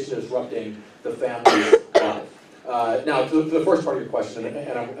safe in addition to disrupting the family's life. Now, to the first part of your question,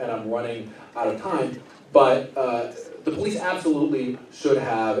 and I'm running out of time, but the police absolutely should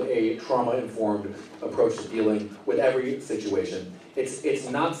have a trauma-informed approach to dealing with every situation. It's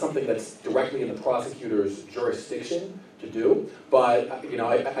not something that's directly in the prosecutor's jurisdiction to do, but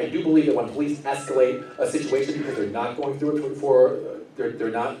I do believe that when police escalate a situation because they're not going through it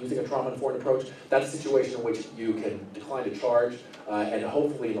they're not using a trauma-informed approach, that's a situation in which you can decline to charge, and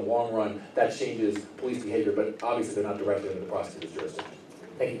hopefully in the long run that changes police behavior, but obviously they're not directly under the prosecutor's jurisdiction.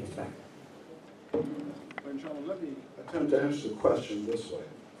 Thank you, Mr. Mack. Gentlemen, let me attempt to answer the question this way.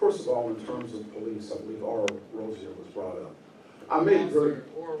 First of all, in terms of police, I believe Aura Rosier was brought up. I made it very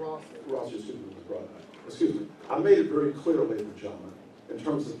I made it very clear, ladies and gentlemen, in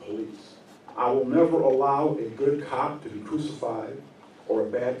terms of police. I will never allow a good cop to be crucified or a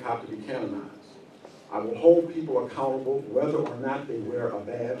bad cop to be canonized. I will hold people accountable whether or not they wear a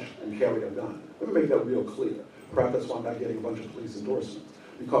badge and carry a gun. Let me make that real clear. Perhaps that's why I'm not getting a bunch of police endorsements,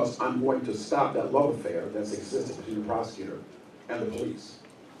 because I'm going to stop that love affair that's existed between the prosecutor and the police.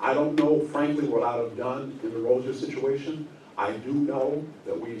 I don't know, frankly, what I would have done in the Rosier situation. I do know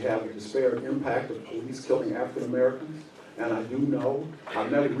that we have a disparate impact of police killing African Americans, and I do know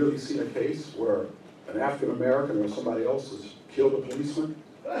I've never really seen a case where an African American or somebody else has killed a policeman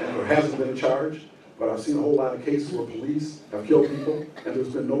and there hasn't been a charge, but I've seen a whole lot of cases where police have killed people and there's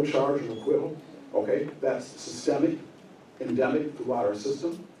been no charge or acquittal. Okay, that's systemic, endemic throughout our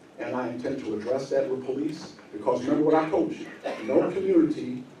system, and I intend to address that with police, because remember what I told you, no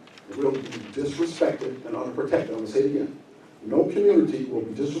community will be disrespected and unprotected. I'm going to say it again. No community will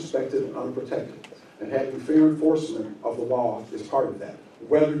be disrespected and unprotected. And having fair enforcement of the law is part of that.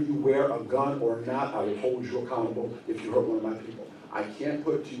 Whether you wear a gun or not, I will hold you accountable if you hurt one of my people. I can't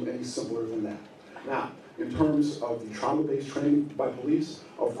put it to you any simpler than that. Now, in terms of the trauma-based training by police,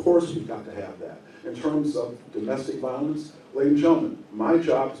 of course we've got to have that. In terms of domestic violence, ladies and gentlemen, my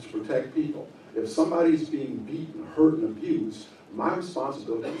job is to protect people. If somebody's being beaten, hurt, and abused, my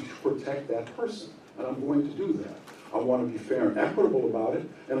responsibility is to protect that person, and I'm going to do that. I want to be fair and equitable about it.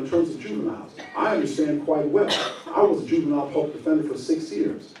 And in terms of juveniles, I understand quite well. I was a juvenile public defender for 6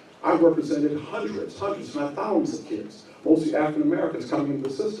 years. I represented hundreds, if not thousands of kids, mostly African Americans coming into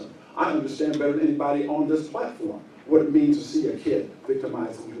the system. I understand better than anybody on this platform what it means to see a kid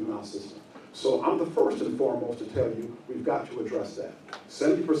victimized in the juvenile system. So I'm the first and foremost to tell you we've got to address that.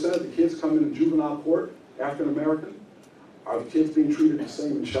 70% of the kids coming into juvenile court, African American, are the kids being treated the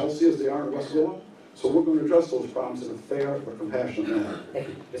same in Chelsea as they are in West Willow? So we're going to address those problems in a fair but compassionate manner. Thank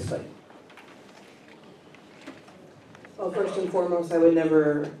you. Ms. Slay. Well, first and foremost, I would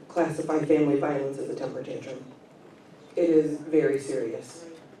never classify family violence as a temper tantrum. It is very serious.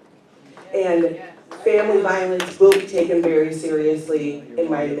 And family violence will be taken very seriously in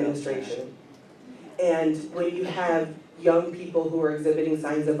my administration. And when you have young people who are exhibiting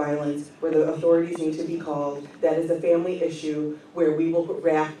signs of violence where the authorities need to be called, that is a family issue where we will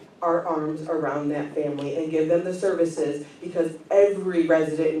wrap our arms around that family and give them the services, because every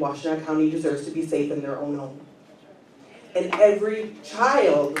resident in Washtenaw County deserves to be safe in their own home. And every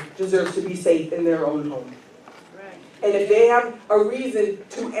child deserves to be safe in their own home. And if they have a reason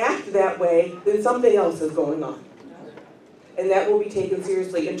to act that way, then something else is going on. And that will be taken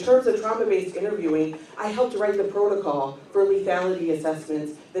seriously. In terms of trauma-based interviewing, I helped write the protocol for lethality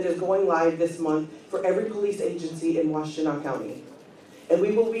assessments that is going live this month for every police agency in Washtenaw County. And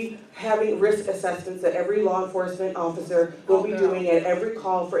we will be having risk assessments that every law enforcement officer will be doing at every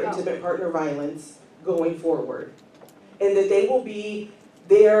call for intimate partner violence going forward. And that they will be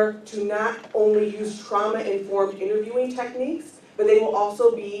there to not only use trauma-informed interviewing techniques, but they will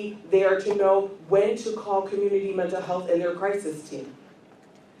also be there to know when to call community mental health and their crisis team.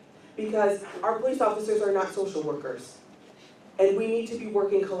 Because our police officers are not social workers, and we need to be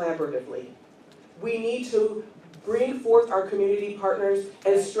working collaboratively. We need to bring forth our community partners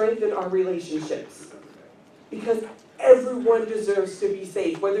and strengthen our relationships. Because everyone deserves to be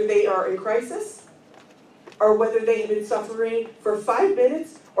safe, whether they are in crisis or whether they have been suffering for 5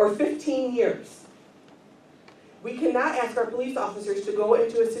 minutes or 15 years. We cannot ask our police officers to go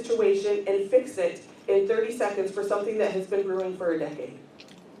into a situation and fix it in 30 seconds for something that has been brewing for a decade.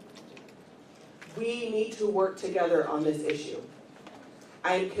 We need to work together on this issue.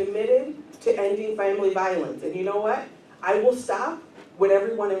 I am committed to ending family violence, and you know what? I will stop when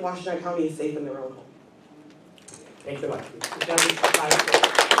everyone in Washtenaw County is safe in their own home. Thank you very much.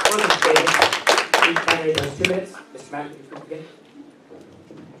 Those 2 minutes. Mr. Mack, you come again.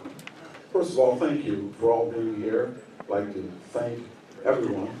 First of all, thank you for all being here. I'd like to thank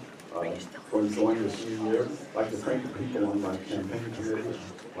everyone for enjoying this new year. I'd like to thank the people on my campaign committee,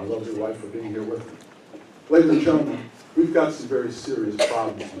 my lovely wife for being here with me. Ladies and gentlemen, we've got some very serious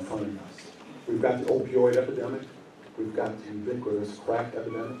problems in front of us. We've got the opioid epidemic. We've got the ubiquitous crack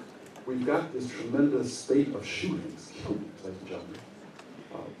epidemic. We've got this tremendous spate of shootings, killings, ladies and gentlemen,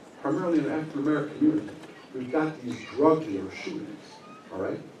 primarily in the African-American community. We've got these drug dealer shootings, all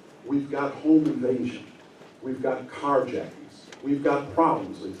right? We've got home invasion. We've got carjackings. We've got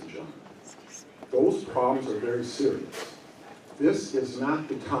problems, ladies and gentlemen. Those problems are very serious. This is not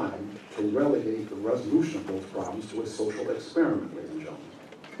the time to relegate the resolution of those problems to a social experiment, ladies and gentlemen.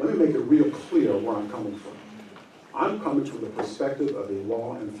 Let me make it real clear where I'm coming from. I'm coming from the perspective of a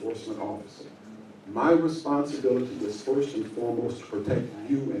law enforcement officer. My responsibility is first and foremost to protect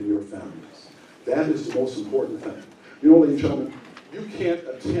you and your families. That is the most important thing. You know, ladies and gentlemen, you can't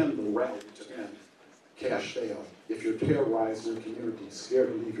attend the rally to end cash bail if you're terrorized in your community, scared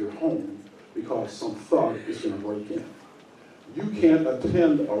to leave your home because some thug is going to break in. You can't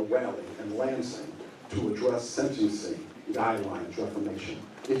attend a rally in Lansing to address sentencing guidelines reformation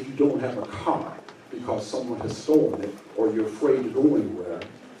if you don't have a car because someone has stolen it or you're afraid to go anywhere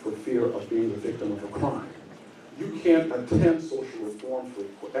for fear of being the victim of a crime. You can't attend social reform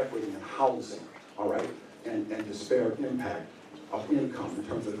for equity in housing, all right, and disparate impact of income in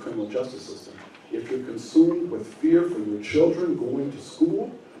terms of the criminal justice system if you're consumed with fear for your children going to school,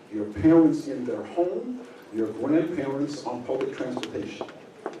 your parents in their home, your grandparents on public transportation.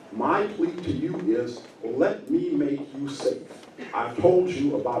 My plea to you is, let me make you safe. I've told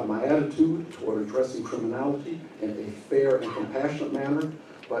you about my attitude toward addressing criminality in a fair and compassionate manner,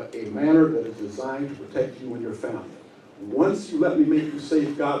 but a manner that is designed to protect you and your family. Once you let me make you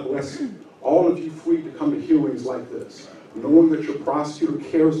safe, God bless you. All of you free to come to hearings like this, knowing that your prosecutor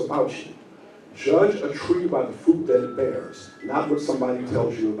cares about you. Judge a tree by the fruit that it bears, not what somebody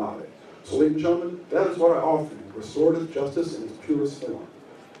tells you about it. So, ladies and gentlemen, that is what I offer you, restorative justice in its purest form.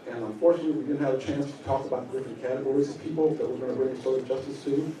 And unfortunately, we didn't have a chance to talk about different categories of people that we're going to bring restorative justice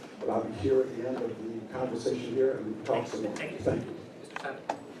to, but I'll be here at the end of the conversation here, and we can talk some more. Thank you.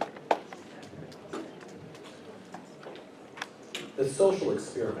 The social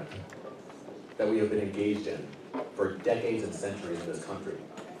experiment that we have been engaged in for decades and centuries in this country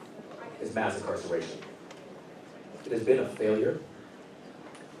is mass incarceration. It has been a failure,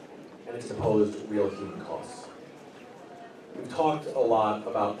 and it's imposed real human costs. We've talked a lot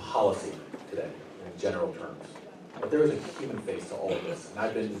about policy today, in general terms, but there is a human face to all of this, and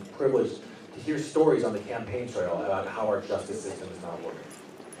I've been privileged to hear stories on the campaign trail about how our justice system is not working.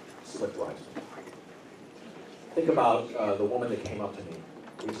 Slick rights. Think about the woman that came up to me,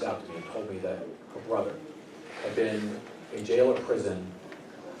 reached out to me, and told me that her brother had been in jail or prison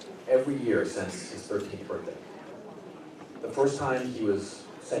every year since his 13th birthday. The first time he was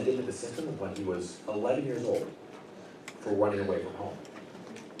sent into the system was when he was 11 years old for running away from home.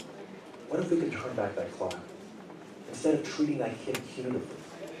 What if we could turn back that clock? Instead of treating that kid punitively,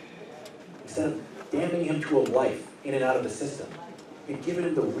 instead of damning him to a life in and out of the system, we'd given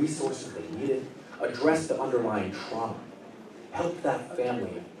him the resources that he needed, addressed the underlying trauma, helped that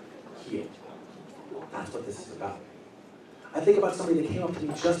family heal. That's what this is about. I think about somebody that came up to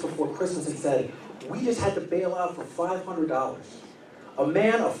me just before Christmas and said, we just had to bail out for $500. A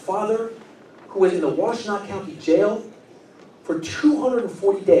man, a father, who was in the Washtenaw County Jail for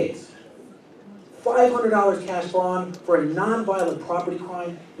 240 days. $500 cash bond for a non-violent property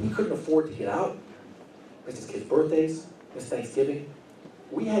crime. He couldn't afford to get out. Missed his kids' birthdays, missed Thanksgiving.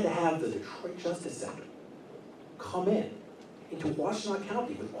 We had to have the Detroit Justice Center come into Washtenaw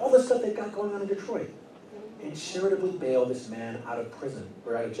County with all the stuff they've got going on in Detroit and charitably bail this man out of prison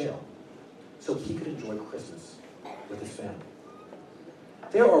or out of jail so he could enjoy Christmas with his family.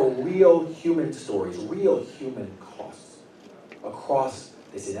 There are real human stories, real human costs across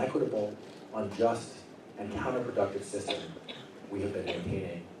this inequitable, unjust, and counterproductive system we have been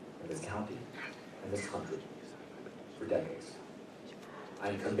maintaining in this county and this country for decades. I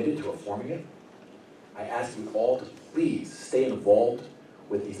am committed to reforming it. I ask you all to please stay involved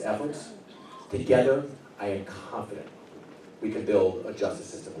with these efforts. Together, I am confident we can build a justice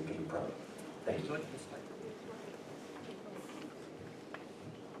system we can be proud of. Thank you.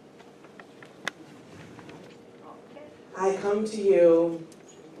 I come to you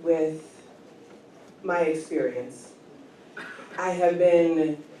with my experience. I have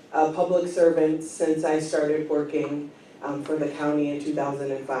been a public servant since I started working for the county in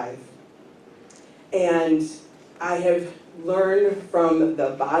 2005. And I have learned from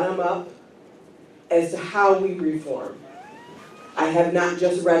the bottom up as to how we reform. I have not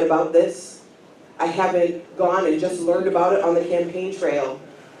just read about this. I haven't gone and just learned about it on the campaign trail.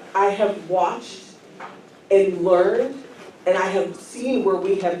 I have watched and learned, and I have seen where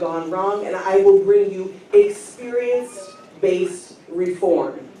we have gone wrong, and I will bring you experience-based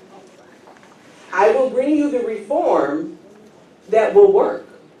reform. I will bring you the reform that will work.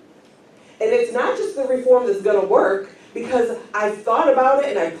 And it's not just the reform that's gonna work, because I've thought about it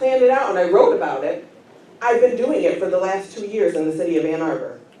and I planned it out and I wrote about it. I've been doing it for the last 2 years in the city of Ann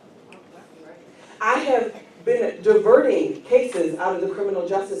Arbor. I have been diverting cases out of the criminal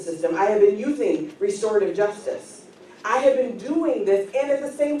justice system. I have been using restorative justice. I have been doing this, and at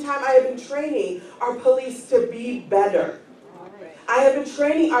the same time I have been training our police to be better. I have been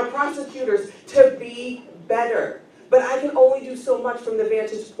training our prosecutors to be better. But I can only do so much from the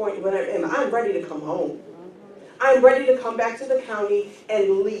vantage point when I'm ready to come home. I'm ready to come back to the county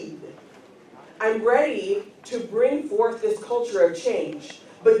and lead. I'm ready to bring forth this culture of change.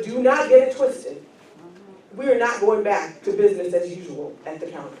 But do not get it twisted. We are not going back to business as usual at the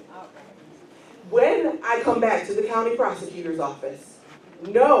county. When I come back to the county prosecutor's office,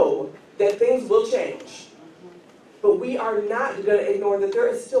 know that things will change. But we are not going to ignore that there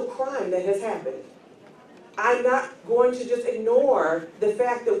is still crime that has happened. I'm not going to just ignore the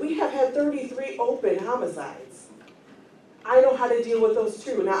fact that we have had 33 open homicides. I know how to deal with those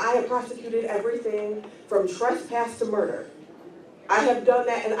too. Now, I have prosecuted everything from trespass to murder. I have done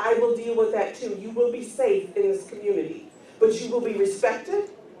that, and I will deal with that too. You will be safe in this community, but you will be respected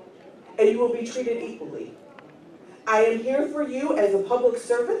and you will be treated equally. I am here for you as a public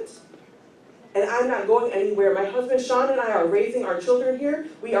servant, and I'm not going anywhere. My husband Sean and I are raising our children here.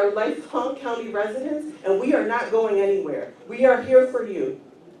 We are lifelong county residents, and we are not going anywhere. We are here for you.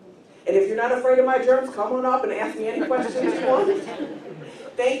 And if you're not afraid of my germs, come on up and ask me any questions you want.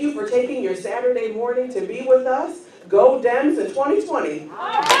 Thank you for taking your Saturday morning to be with us. Go Dems in 2020.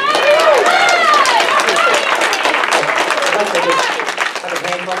 Have a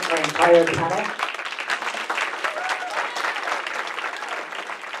hand up my entire panel.